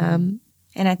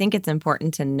 And I think it's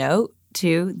important to note,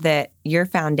 too, that your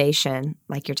foundation,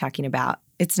 like you're talking about,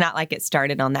 it's not like it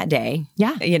started on that day.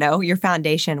 Yeah. Your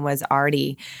foundation was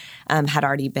already, had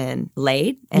already been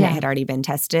laid, and it had already been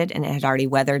tested, and it had already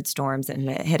weathered storms, and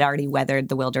it had already weathered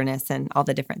the wilderness and all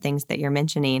the different things that you're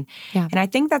mentioning. Yeah. And I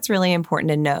think that's really important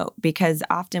to note, because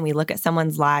often we look at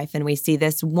someone's life and we see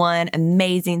this one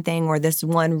amazing thing or this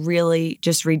one really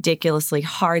just ridiculously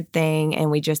hard thing,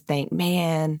 and we just think,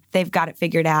 man, they've got it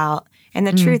figured out. And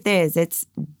the truth is, it's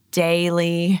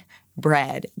daily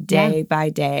bread, day by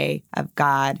day, of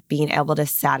God being able to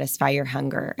satisfy your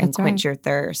hunger and quench your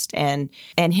thirst, and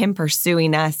Him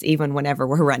pursuing us even whenever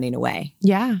we're running away.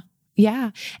 Yeah.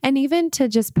 Yeah. And even to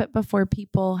just put before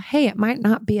people, hey, it might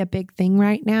not be a big thing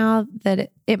right now,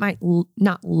 that it might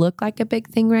not look like a big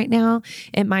thing right now.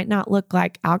 It might not look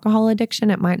like alcohol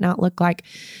addiction. It might not look like,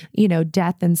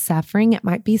 death and suffering. It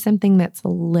might be something that's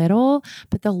little,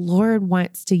 but the Lord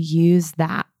wants to use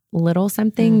that little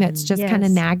something that's just kind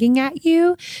of nagging at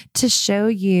you to show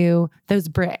you those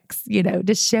bricks,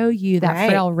 to show you that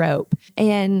frail rope.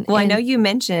 And I know you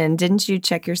mentioned, didn't you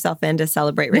check yourself in to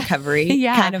Celebrate Recovery?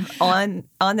 Kind of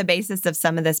on the basis of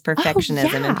some of this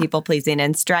perfectionism and people pleasing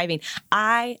and striving.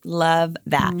 I love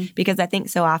that because I think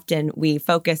so often we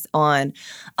focus on,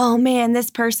 oh man, this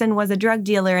person was a drug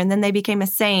dealer and then they became a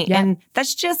saint. And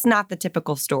that's just not the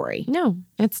typical story. No,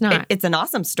 it's not. It's an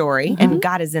awesome story, and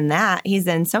God is in that. He's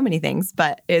in so many things,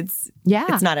 but it's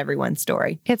not everyone's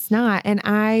story. It's not. And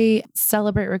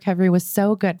Celebrate Recovery was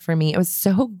so good for me. It was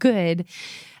so good.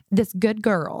 This good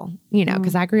girl,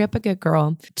 because I grew up a good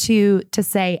girl, to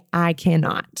say, I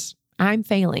cannot, I'm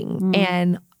failing.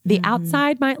 And the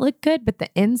outside might look good, but the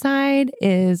inside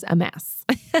is a mess.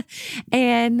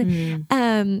 And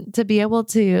to be able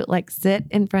to sit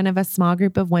in front of a small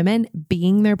group of women,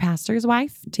 being their pastor's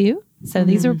wife too. So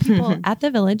these are people at the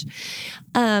village,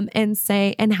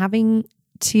 and having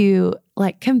to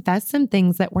confess some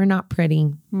things that were not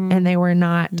pretty and they were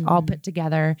not all put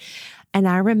together. And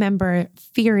I remember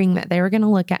fearing that they were going to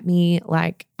look at me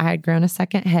like I had grown a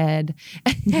second head.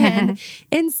 And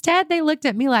instead they looked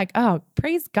at me like, oh,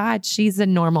 praise God, she's a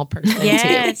normal person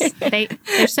too.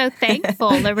 They're so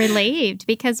thankful. They're relieved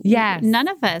because none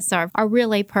of us are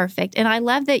really perfect. And I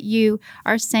love that you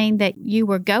are saying that you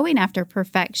were going after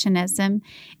perfectionism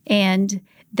and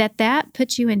that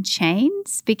puts you in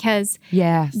chains because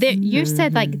you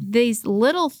said these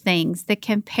little things, the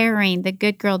comparing, the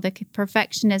good girl, the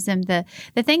perfectionism,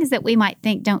 the things that we might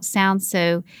think don't sound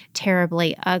so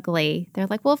terribly ugly. They're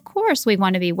like, well, of course we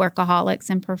want to be workaholics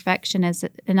and perfectionists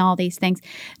and all these things.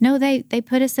 No, they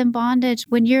put us in bondage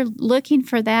when you're looking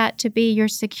for that to be your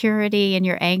security and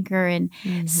your anchor. And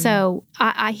so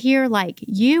I hear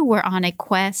you were on a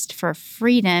quest for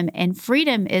freedom, and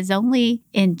freedom is only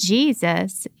in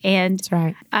Jesus. And that's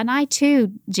right. And I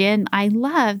too, Jen, I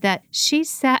love that she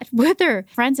sat with her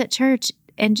friends at church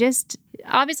and just,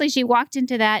 obviously she walked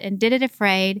into that and did it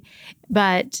afraid,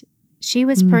 but she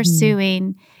was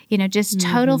pursuing, just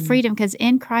total freedom, because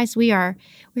in Christ we are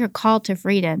called to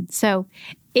freedom. So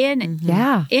in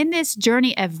this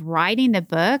journey of writing the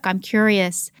book, I'm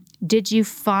curious, did you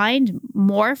find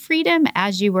more freedom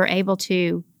as you were able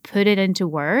to put it into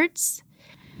words?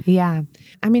 Yeah.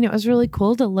 I mean, it was really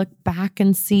cool to look back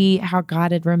and see how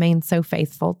God had remained so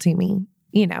faithful to me,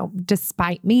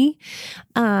 despite me.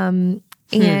 And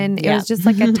it was just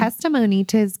like a testimony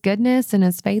to His goodness and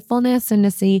His faithfulness, and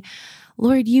to see,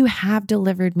 Lord, you have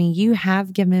delivered me. You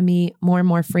have given me more and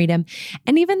more freedom.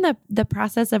 And even the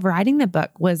process of writing the book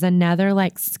was another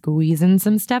squeezing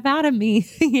some stuff out of me,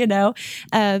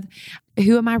 of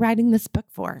who am I writing this book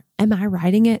for? Am I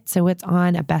writing it so it's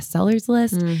on a bestsellers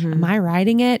list? Am I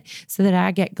writing it so that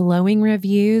I get glowing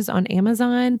reviews on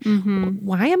Amazon?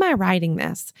 Why am I writing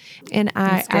this? And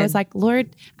I was like,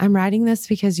 Lord, I'm writing this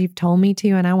because you've told me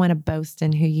to, and I want to boast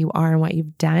in who you are and what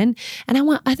you've done. And I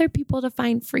want other people to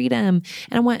find freedom.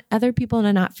 And I want other people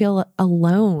to not feel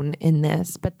alone in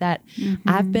this, but that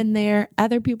I've been there,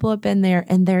 other people have been there,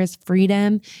 and there's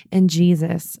freedom in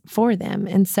Jesus for them.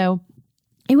 And so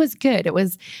it was good. It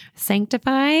was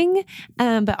sanctifying,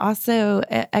 but also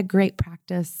a great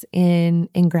practice in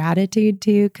gratitude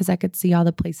too, because I could see all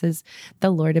the places the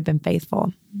Lord had been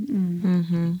faithful.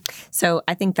 So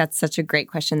I think that's such a great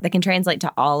question that can translate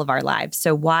to all of our lives.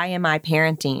 So why am I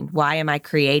parenting? Why am I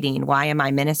creating? Why am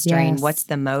I ministering? What's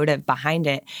the motive behind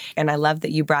it? And I love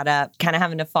that you brought up kind of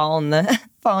having to fall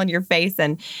on your face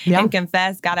and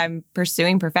confess, God, I'm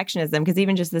pursuing perfectionism. Because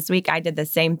even just this week, I did the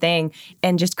same thing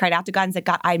and just cried out to God and said,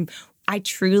 God, I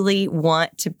truly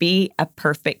want to be a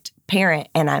perfect parent,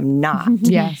 and I'm not.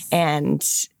 Yes. And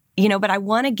but I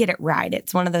want to get it right.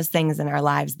 It's one of those things in our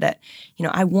lives that,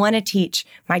 I want to teach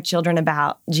my children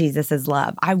about Jesus's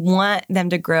love. I want them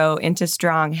to grow into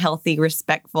strong, healthy,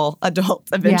 respectful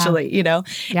adults eventually, Yeah.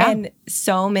 And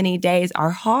so many days are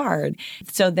hard.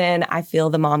 So then I feel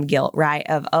the mom guilt, right?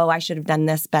 Of, I should have done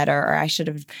this better, or I should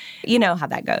have, how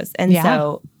that goes. And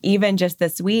so even just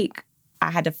this week, I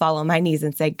had to fall on my knees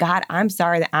and say, God, I'm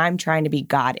sorry that I'm trying to be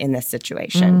God in this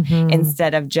situation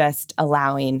instead of just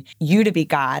allowing you to be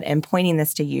God and pointing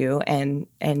this to you and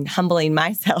humbling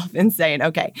myself and saying,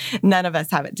 okay, none of us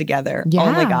have it together. Yeah.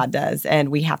 Only God does. And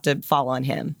we have to fall on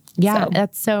him. Yeah,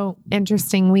 that's so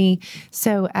interesting.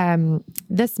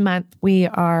 This month we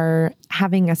are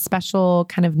having a special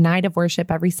kind of night of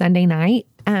worship every Sunday night,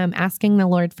 asking the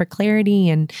Lord for clarity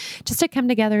and just to come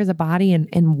together as a body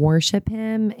and worship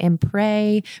him and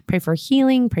pray for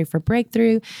healing, pray for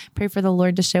breakthrough, pray for the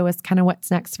Lord to show us kind of what's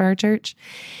next for our church.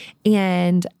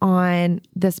 And on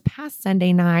this past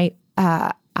Sunday night,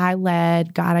 I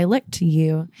led God, I Look to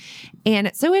You. And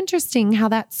it's so interesting how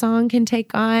that song can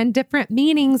take on different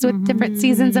meanings with different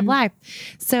seasons of life.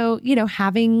 So,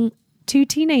 having 2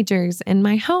 teenagers in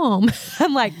my home,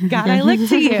 I'm like, God, I look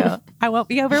to you. I won't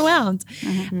be overwhelmed.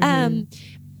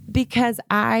 Because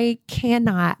I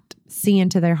cannot see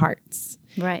into their hearts.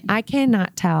 Right. I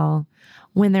cannot tell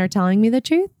when they're telling me the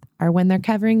truth or when they're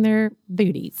covering their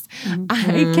booties.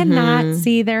 I cannot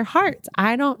see their hearts.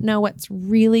 I don't know what's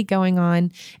really going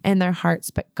on in their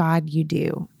hearts, but God, you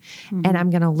do. And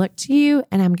I'm going to look to you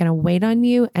and I'm going to wait on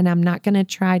you. And I'm not going to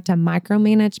try to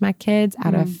micromanage my kids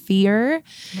out of fear.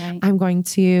 Right. I'm going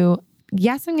to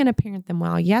parent them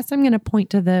well. Yes, I'm going to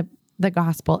point to the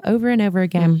gospel over and over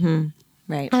again.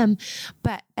 Right.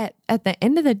 But at the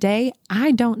end of the day,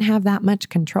 I don't have that much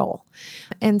control.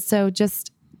 And so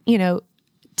just,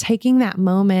 taking that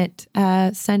moment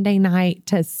Sunday night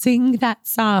to sing that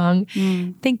song,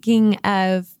 thinking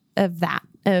of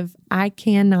I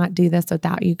cannot do this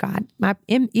without you, God.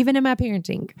 Even in my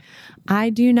parenting, I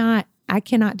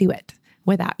cannot do it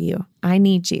without you. I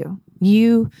need you.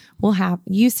 You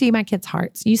see my kids'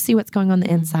 hearts. You see what's going on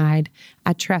the inside.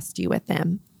 I trust you with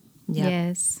them. Yep.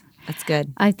 Yes. That's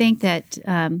good. I think that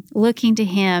looking to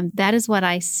him, that is what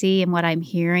I see and what I'm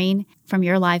hearing from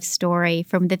your life story,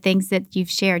 from the things that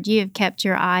you've shared. You have kept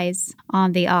your eyes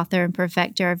on the author and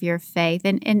perfecter of your faith.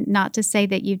 And not to say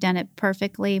that you've done it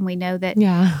perfectly. And we know that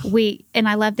and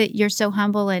I love that you're so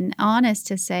humble and honest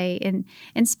to say,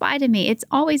 in spite of me, it's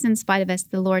always in spite of us,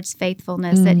 the Lord's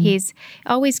faithfulness, that he's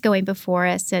always going before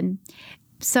us. And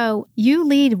so you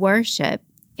lead worship.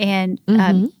 And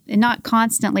not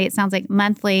constantly, it sounds like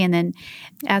monthly, and then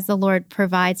as the Lord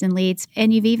provides and leads.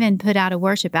 And you've even put out a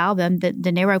worship album,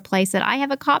 the Narrow Place, that I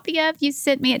have a copy of. You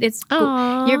sent me it.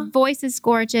 Your voice is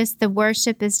gorgeous. The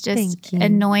worship is just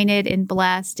anointed and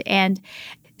blessed. And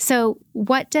so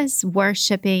what does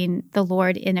worshiping the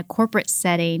Lord in a corporate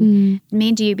setting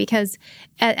mean to you? Because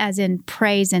as in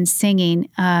praise and singing,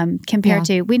 compared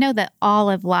to, we know that all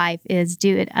of life is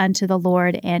do it unto the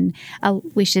Lord, and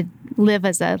we should live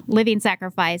as a living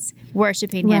sacrifice,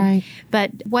 worshiping him. Right.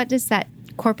 But what does that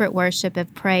corporate worship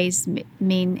of praise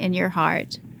mean in your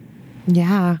heart?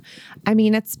 Yeah. I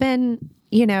mean, it's been,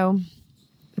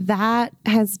 that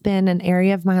has been an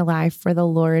area of my life where the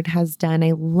Lord has done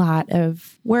a lot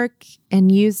of work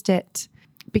and used it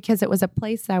because it was a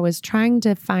place I was trying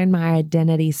to find my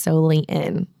identity solely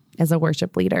in as a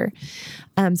worship leader.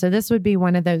 So this would be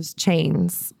one of those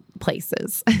chains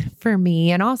places for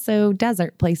me, and also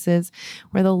desert places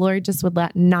where the Lord just would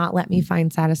not let me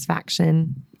find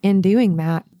satisfaction in doing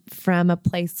that, from a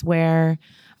place where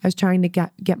I was trying to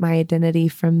get my identity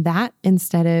from that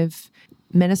instead of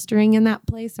ministering in that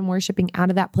place and worshiping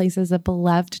out of that place as a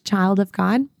beloved child of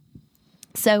God.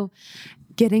 So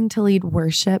getting to lead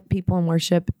worship, people in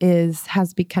worship,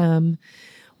 has become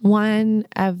one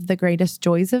of the greatest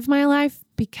joys of my life,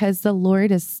 because the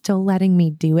Lord is still letting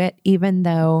me do it, even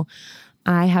though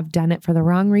I have done it for the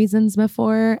wrong reasons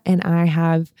before, and I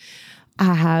have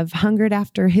hungered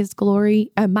after his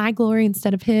glory, my glory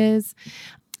instead of his.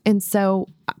 And so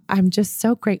I'm just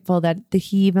so grateful that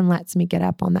he even lets me get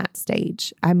up on that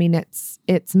stage. I mean,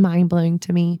 it's mind-blowing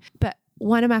to me. But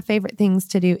one of my favorite things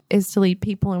to do is to lead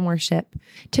people in worship,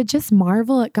 to just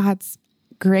marvel at God's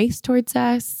grace towards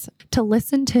us, to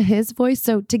listen to his voice.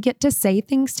 So to get to say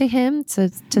things to him, to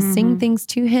sing things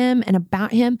to him and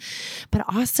about him, but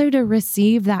also to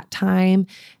receive that time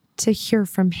to hear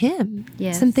from him.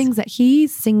 Yes. Some things that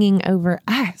he's singing over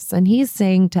us, and he's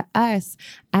saying to us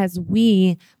as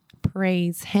we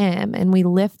praise him and we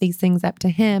lift these things up to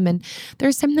him. And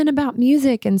there's something about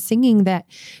music and singing that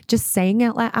just saying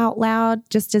it out loud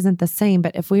just isn't the same.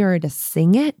 But if we were to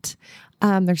sing it,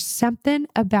 there's something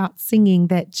about singing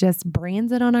that just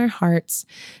brands it on our hearts,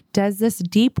 does this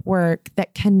deep work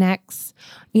that connects,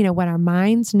 what our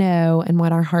minds know and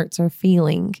what our hearts are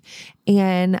feeling.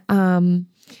 And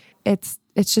it's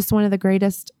just one of the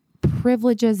greatest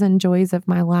privileges and joys of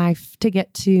my life to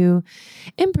get to,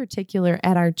 in particular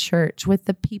at our church, with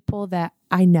the people that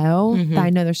I know, that I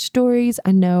know their stories.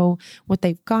 I know what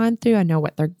they've gone through. I know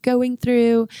what they're going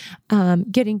through.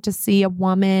 Getting to see a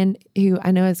woman who I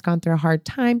know has gone through a hard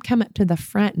time come up to the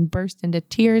front and burst into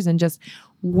tears and just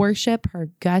worship her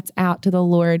guts out to the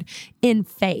Lord in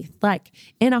faith, like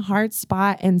in a hard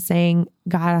spot, and saying,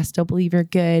 God, I still believe you're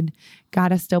good.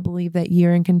 God, I still believe that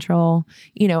you're in control.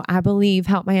 I believe,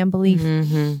 help my unbelief.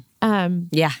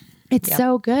 It's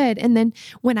so good. And then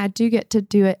when I do get to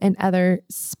do it in other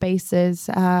spaces,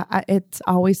 it's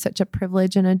always such a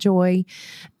privilege and a joy.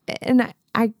 And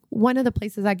one of the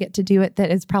places I get to do it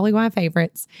that is probably one of my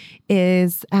favorites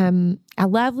is I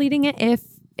love leading it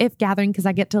if gathering, because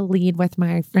I get to lead with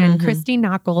my friend Christy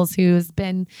Knuckles, who's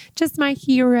been just my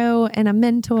hero and a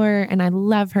mentor, and I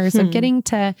love her. So getting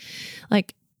to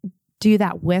do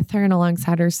that with her and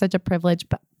alongside her is such a privilege.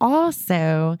 But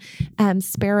also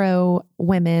Sparrow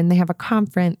Women, they have a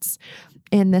conference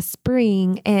in the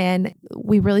spring, and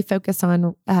we really focus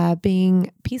on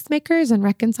being peacemakers and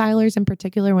reconcilers, in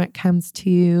particular when it comes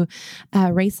to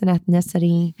race and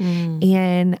ethnicity.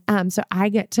 And so I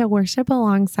get to worship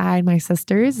alongside my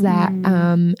sisters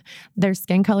that their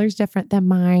skin color is different than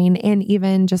mine, and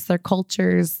even just their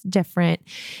culture's different.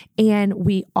 And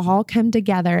we all come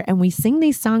together and we sing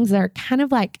these songs that are kind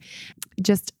of like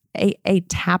just a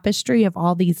tapestry of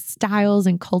all these styles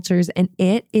and cultures. And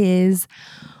it is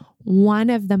one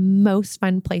of the most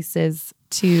fun places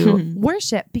to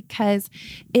worship, because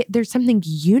there's something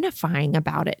unifying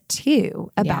about it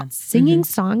too, about singing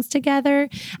songs together.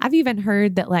 I've even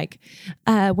heard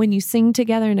that when you sing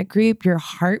together in a group, your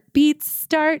heartbeats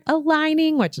start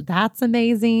aligning, which that's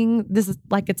amazing. This is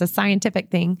it's a scientific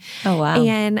thing. Oh, wow.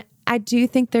 And I do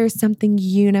think there's something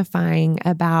unifying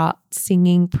about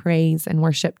singing praise and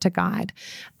worship to God.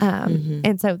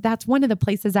 And so that's one of the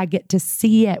places I get to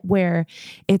see it, where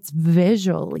it's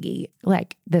visually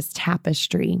like this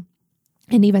tapestry,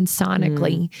 and even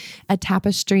sonically a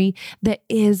tapestry that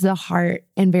is the heart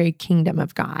and very kingdom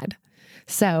of God.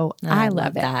 So I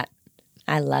love it. That.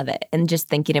 I love it. And just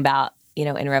thinking about,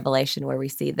 in Revelation, where we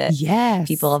see that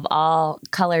people of all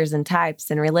colors and types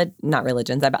and not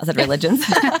religions, I about said religions,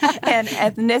 and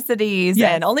ethnicities,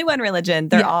 and only one religion,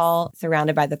 they're all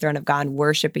surrounded by the throne of God,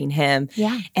 worshiping him.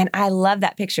 Yeah. And I love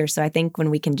that picture. So I think when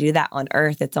we can do that on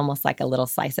earth, it's almost like a little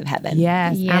slice of heaven.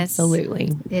 Yes,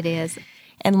 absolutely. It is.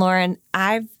 And Lauren,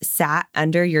 I've sat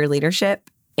under your leadership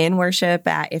in worship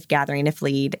at If Gathering, If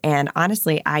Lead. And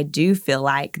honestly, I do feel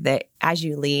like that as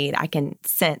you lead, I can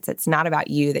sense it's not about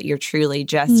you, that you're truly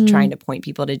just trying to point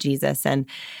people to Jesus. And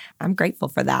I'm grateful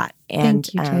for that. And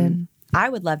thank you, Jen. I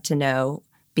would love to know,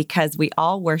 because we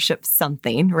all worship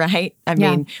something, right? I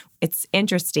mean, it's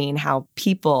interesting how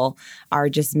people are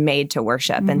just made to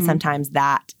worship. And sometimes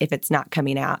that, if it's not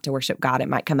coming out to worship God, it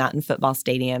might come out in football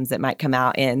stadiums. It might come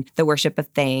out in the worship of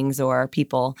things or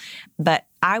people. But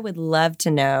I would love to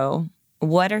know,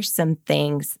 what are some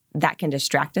things that can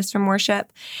distract us from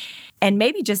worship? And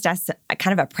maybe just as a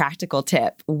kind of a practical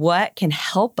tip, what can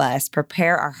help us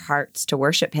prepare our hearts to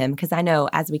worship him? Because I know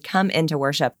as we come into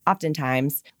worship,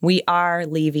 oftentimes we are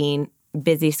leaving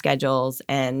busy schedules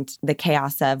and the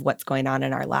chaos of what's going on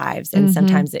in our lives. And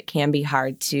sometimes it can be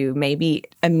hard to maybe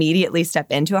immediately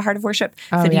step into a heart of worship.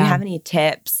 So do you have any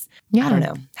tips? I don't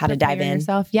know, how to dive in.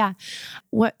 Yourself. Yeah.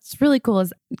 What's really cool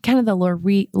is kind of the Lord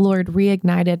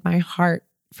reignited my heart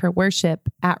for worship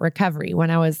at Recovery when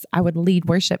I would lead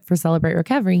worship for Celebrate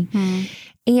Recovery.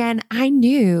 And I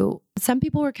knew some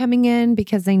people were coming in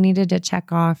because they needed to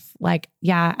check off,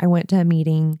 I went to a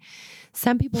meeting.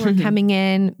 Some people were coming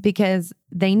in because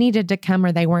they needed to come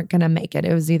or they weren't going to make it.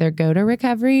 It was either go to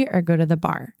Recovery or go to the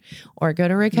bar, or go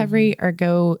to Recovery or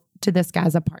go to this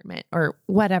guy's apartment, or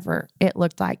whatever it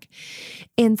looked like.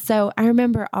 And so I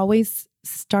remember always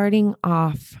starting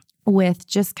off with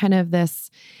just kind of this,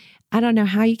 I don't know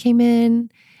how you came in,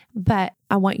 but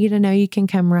I want you to know you can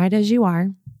come right as you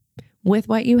are with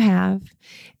what you have.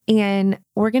 And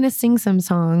we're going to sing some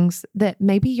songs that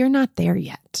maybe you're not there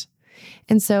yet.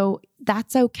 And so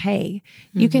that's okay.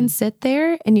 You can sit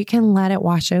there and you can let it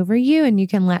wash over you, and you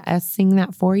can let us sing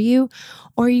that for you,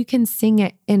 or you can sing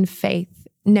it in faith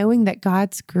knowing that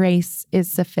God's grace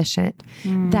is sufficient,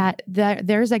 that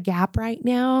there's a gap right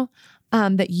now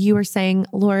that you are saying,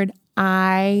 Lord,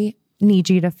 I need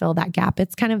you to fill that gap.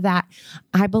 It's kind of that,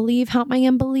 I believe, help my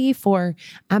unbelief, or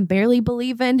I'm barely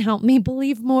believing, help me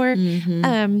believe more.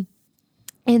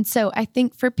 And so I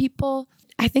think for people,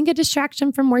 I think a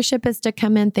distraction from worship is to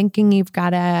come in thinking you've got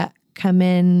to come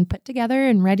in put together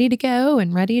and ready to go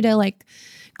and ready to like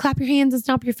clap your hands and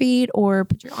stomp your feet or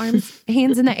put your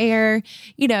hands in the air,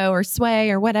 or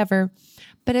sway or whatever.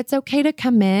 But it's okay to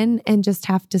come in and just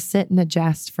have to sit and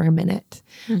adjust for a minute.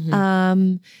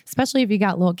 Especially if you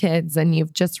got little kids and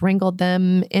you've just wrangled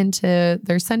them into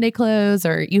their Sunday clothes,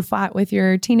 or you fought with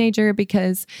your teenager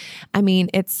because,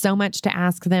 it's so much to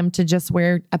ask them to just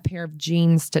wear a pair of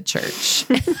jeans to church.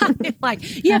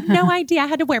 Like, you have no idea I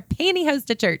had to wear pantyhose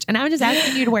to church, and I'm just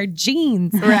asking you to wear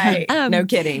jeans. Right. No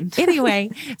kidding.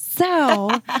 Anyway, so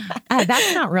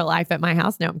that's not real life at my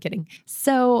house. No, I'm kidding.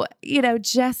 So,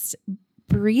 just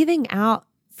breathing out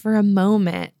for a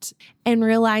moment and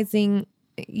realizing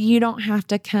you don't have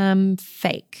to come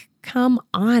fake, come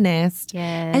honest.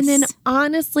 Yes. And then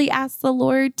honestly ask the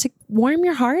Lord to warm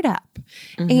your heart up.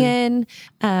 And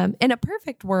in a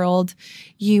perfect world,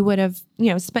 you would have,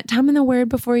 spent time in the Word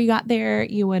before you got there.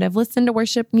 You would have listened to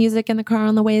worship music in the car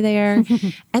on the way there.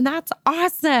 And that's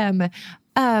awesome.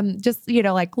 Just,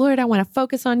 like, Lord, I want to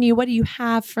focus on you. What do you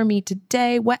have for me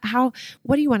today? What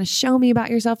do you want to show me about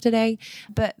yourself today?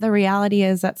 But the reality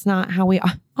is that's not how we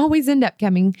always end up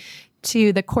coming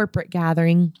to the corporate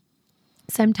gathering.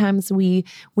 Sometimes we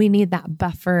need that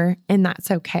buffer, and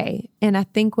that's okay. And I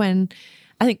think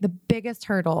the biggest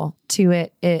hurdle to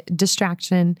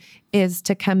distraction is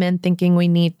to come in thinking we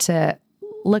need to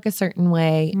look a certain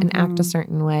way and act a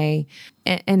certain way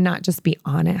and not just be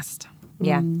honest.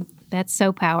 Yeah. That's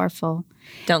so powerful.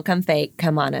 Don't come fake,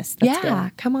 come honest. That's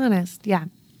good. Come honest. Yeah.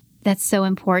 That's so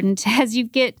important. As you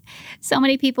get so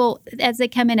many people, as they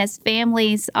come in as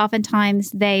families,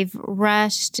 oftentimes they've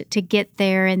rushed to get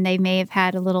there and they may have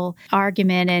had a little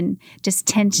argument and just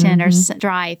tension or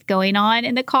strife going on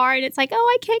in the car. And it's like,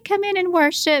 oh, I can't come in and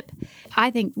worship.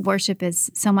 I think worship is,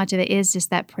 so much of it is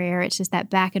just that prayer. It's just that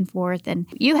back and forth. And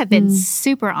you have been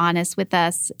super honest with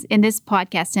us in this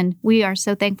podcast. And we are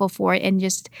so thankful for it and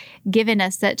just given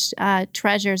us such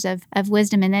treasures of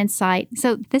wisdom and insight.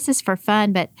 So this is for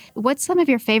fun, but what's some of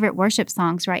your favorite worship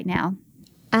songs right now?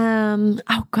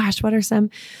 Oh gosh, what are some?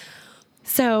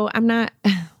 So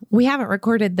we haven't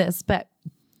recorded this, but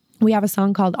we have a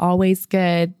song called Always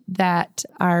Good that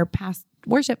our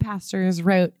worship pastors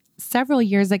wrote several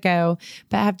years ago,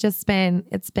 but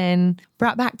it's been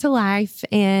brought back to life.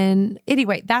 And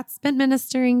anyway, that's been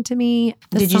ministering to me.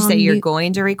 Did you say you're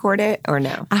going to record it or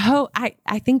no?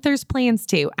 I think there's plans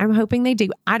to. I'm hoping they do.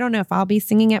 I don't know if I'll be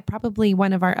singing it. Probably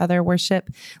one of our other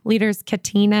worship leaders,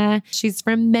 Katina. She's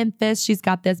from Memphis. She's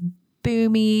got this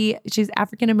she's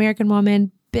African-American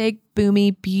woman, big,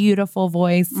 boomy, beautiful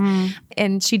voice.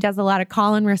 And she does a lot of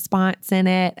call and response in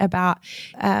it about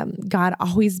God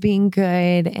always being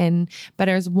good and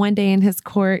better is one day in his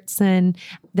courts than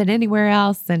anywhere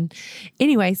else. And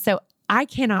anyway, so I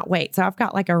cannot wait. So I've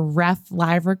got like a rough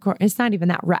live record. It's not even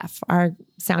that rough. Our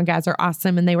sound guys are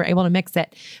awesome and they were able to mix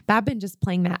it. But I've been just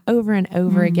playing that over and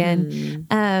over again.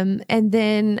 And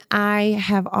then I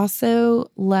have also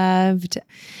loved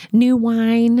New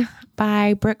Wine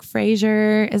by Brooke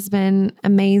Fraser. Has been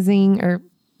amazing. Or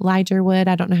Elijah Wood.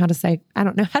 I don't know how to say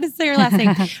her last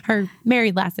name, her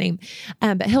married last name.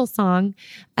 But Hillsong,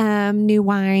 New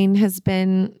Wine has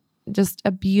been just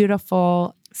a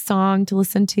beautiful song to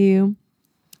listen to.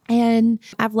 And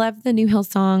I've loved the new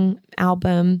Hillsong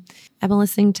album. I've been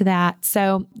listening to that.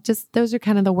 So just those are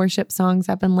kind of the worship songs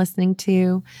I've been listening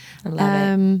to. I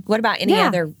love it. What about any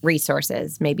other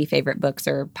resources, maybe favorite books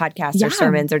or podcasts or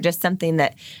sermons or just something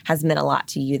that has meant a lot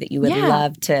to you that you would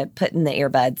love to put in the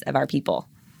earbuds of our people?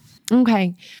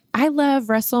 Okay. I love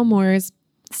Russell Moore's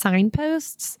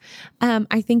Signposts.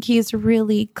 I think he's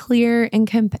really clear and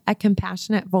a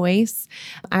compassionate voice.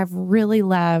 I've really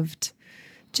loved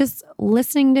just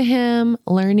listening to him,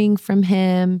 learning from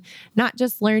him, not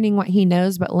just learning what he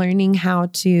knows, but learning how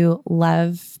to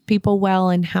love people well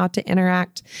and how to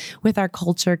interact with our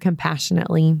culture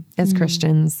compassionately as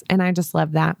Christians. And I just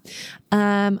love that.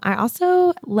 I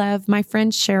also love my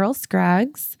friend Cheryl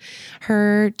Scruggs.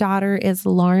 Her daughter is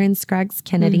Lauren Scruggs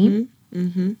Kennedy.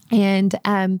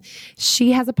 And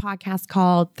she has a podcast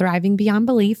called Thriving Beyond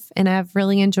Belief, and I've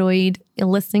really enjoyed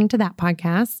listening to that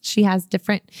podcast. She has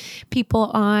different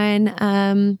people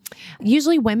on,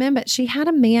 usually women, but she had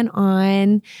a man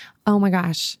on. Oh my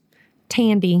gosh,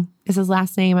 Tandy is his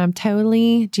last name.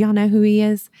 Do y'all know who he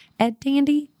is? Ed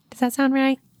Tandy? Does that sound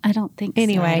right? I don't think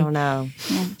Anyway. I don't know.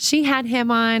 Yeah. She had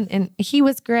him on and he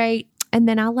was great. And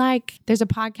then there's a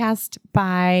podcast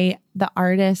by the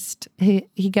artist.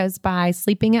 He goes by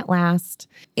Sleeping at Last.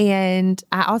 And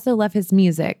I also love his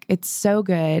music. It's so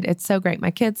good. It's so great.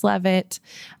 My kids love it.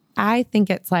 I think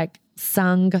it's like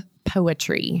sung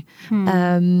poetry.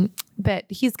 But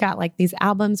he's got like these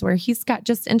albums where he's got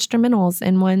just instrumentals,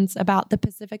 and one's about the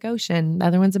Pacific Ocean. The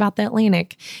other one's about the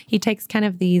Atlantic. He takes kind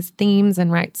of these themes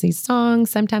and writes these songs.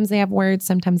 Sometimes they have words,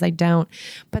 sometimes they don't,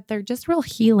 but they're just real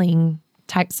healing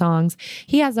type songs.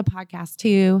 He has a podcast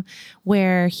too,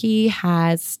 where he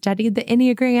has studied the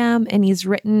Enneagram and he's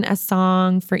written a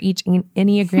song for each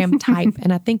Enneagram type.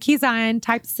 And I think he's on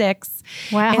type 6.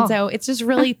 Wow. And so it's just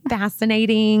really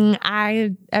fascinating.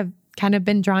 I have kind of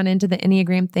been drawn into the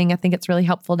Enneagram thing. I think it's really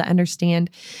helpful to understand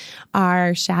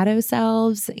our shadow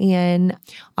selves and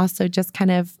also just kind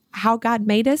of how God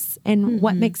made us and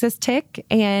what makes us tick,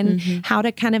 and how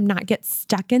to kind of not get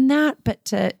stuck in that, but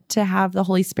to have the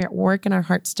Holy Spirit work in our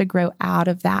hearts to grow out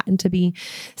of that and to be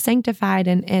sanctified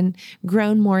and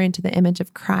grown more into the image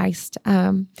of Christ.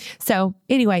 So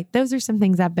anyway, those are some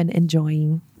things I've been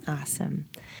enjoying. Awesome.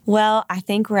 Well, I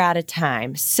think we're out of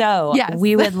time. So Yes.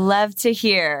 we would love to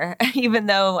hear, even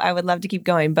though I would love to keep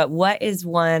going, but what is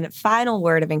one final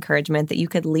word of encouragement that you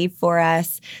could leave for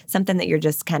us? Something that you're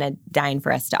just kind of dying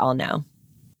for us to all know.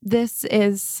 This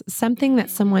is something that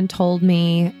someone told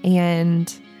me,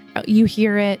 and you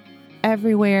hear it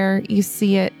everywhere. You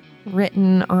see it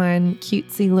written on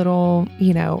cutesy little,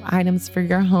 items for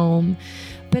your home.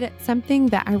 But it's something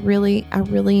that I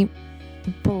really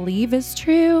believe is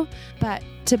true, but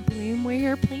to bloom where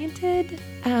you're planted,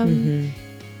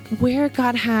 where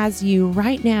God has you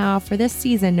right now for this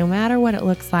season, no matter what it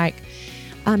looks like,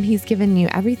 He's given you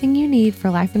everything you need for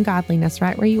life and godliness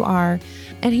right where you are.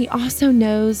 And He also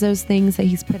knows those things that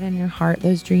He's put in your heart,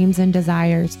 those dreams and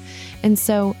desires. And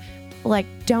so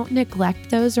don't neglect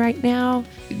those right now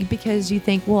because you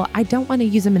think, well, I don't want to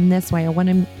use them in this way. I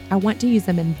want to use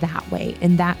them in that way,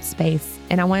 in that space.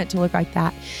 And I want it to look like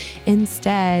that.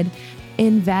 Instead,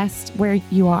 invest where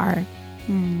you are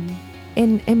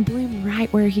and bloom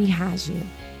right where He has you.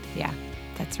 Yeah,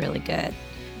 that's really good.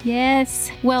 Yes.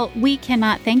 Well, we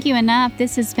cannot thank you enough.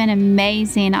 This has been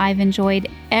amazing. I've enjoyed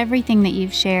everything that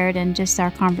you've shared and just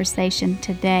our conversation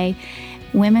today.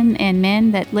 Women and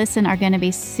men that listen are going to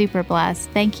be super blessed.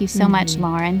 Thank you so much,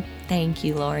 Lauren. Thank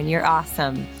you, Lauren. You're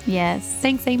awesome. Yes.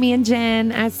 Thanks, Amy and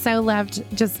Jen. I so loved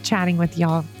just chatting with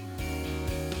y'all.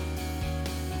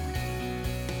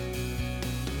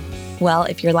 Well,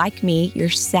 if you're like me, you're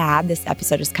sad this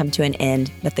episode has come to an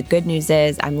end. But the good news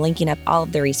is I'm linking up all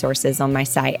of the resources on my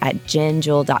site at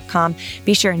jenjewel.com.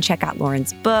 Be sure and check out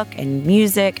Lauren's book and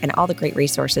music and all the great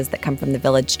resources that come from the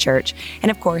Village Church and,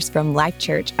 of course, from Life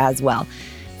Church as well.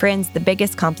 Friends, the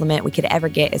biggest compliment we could ever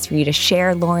get is for you to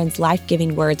share Lauren's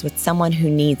life-giving words with someone who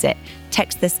needs it.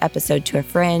 Text this episode to a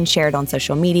friend, share it on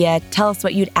social media, tell us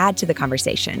what you'd add to the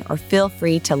conversation, or feel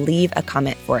free to leave a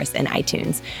comment for us in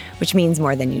iTunes, which means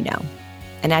more than you know.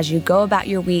 And as you go about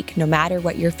your week, no matter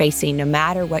what you're facing, no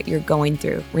matter what you're going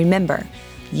through, remember,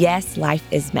 yes, life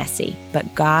is messy,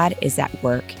 but God is at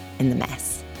work in the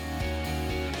mess.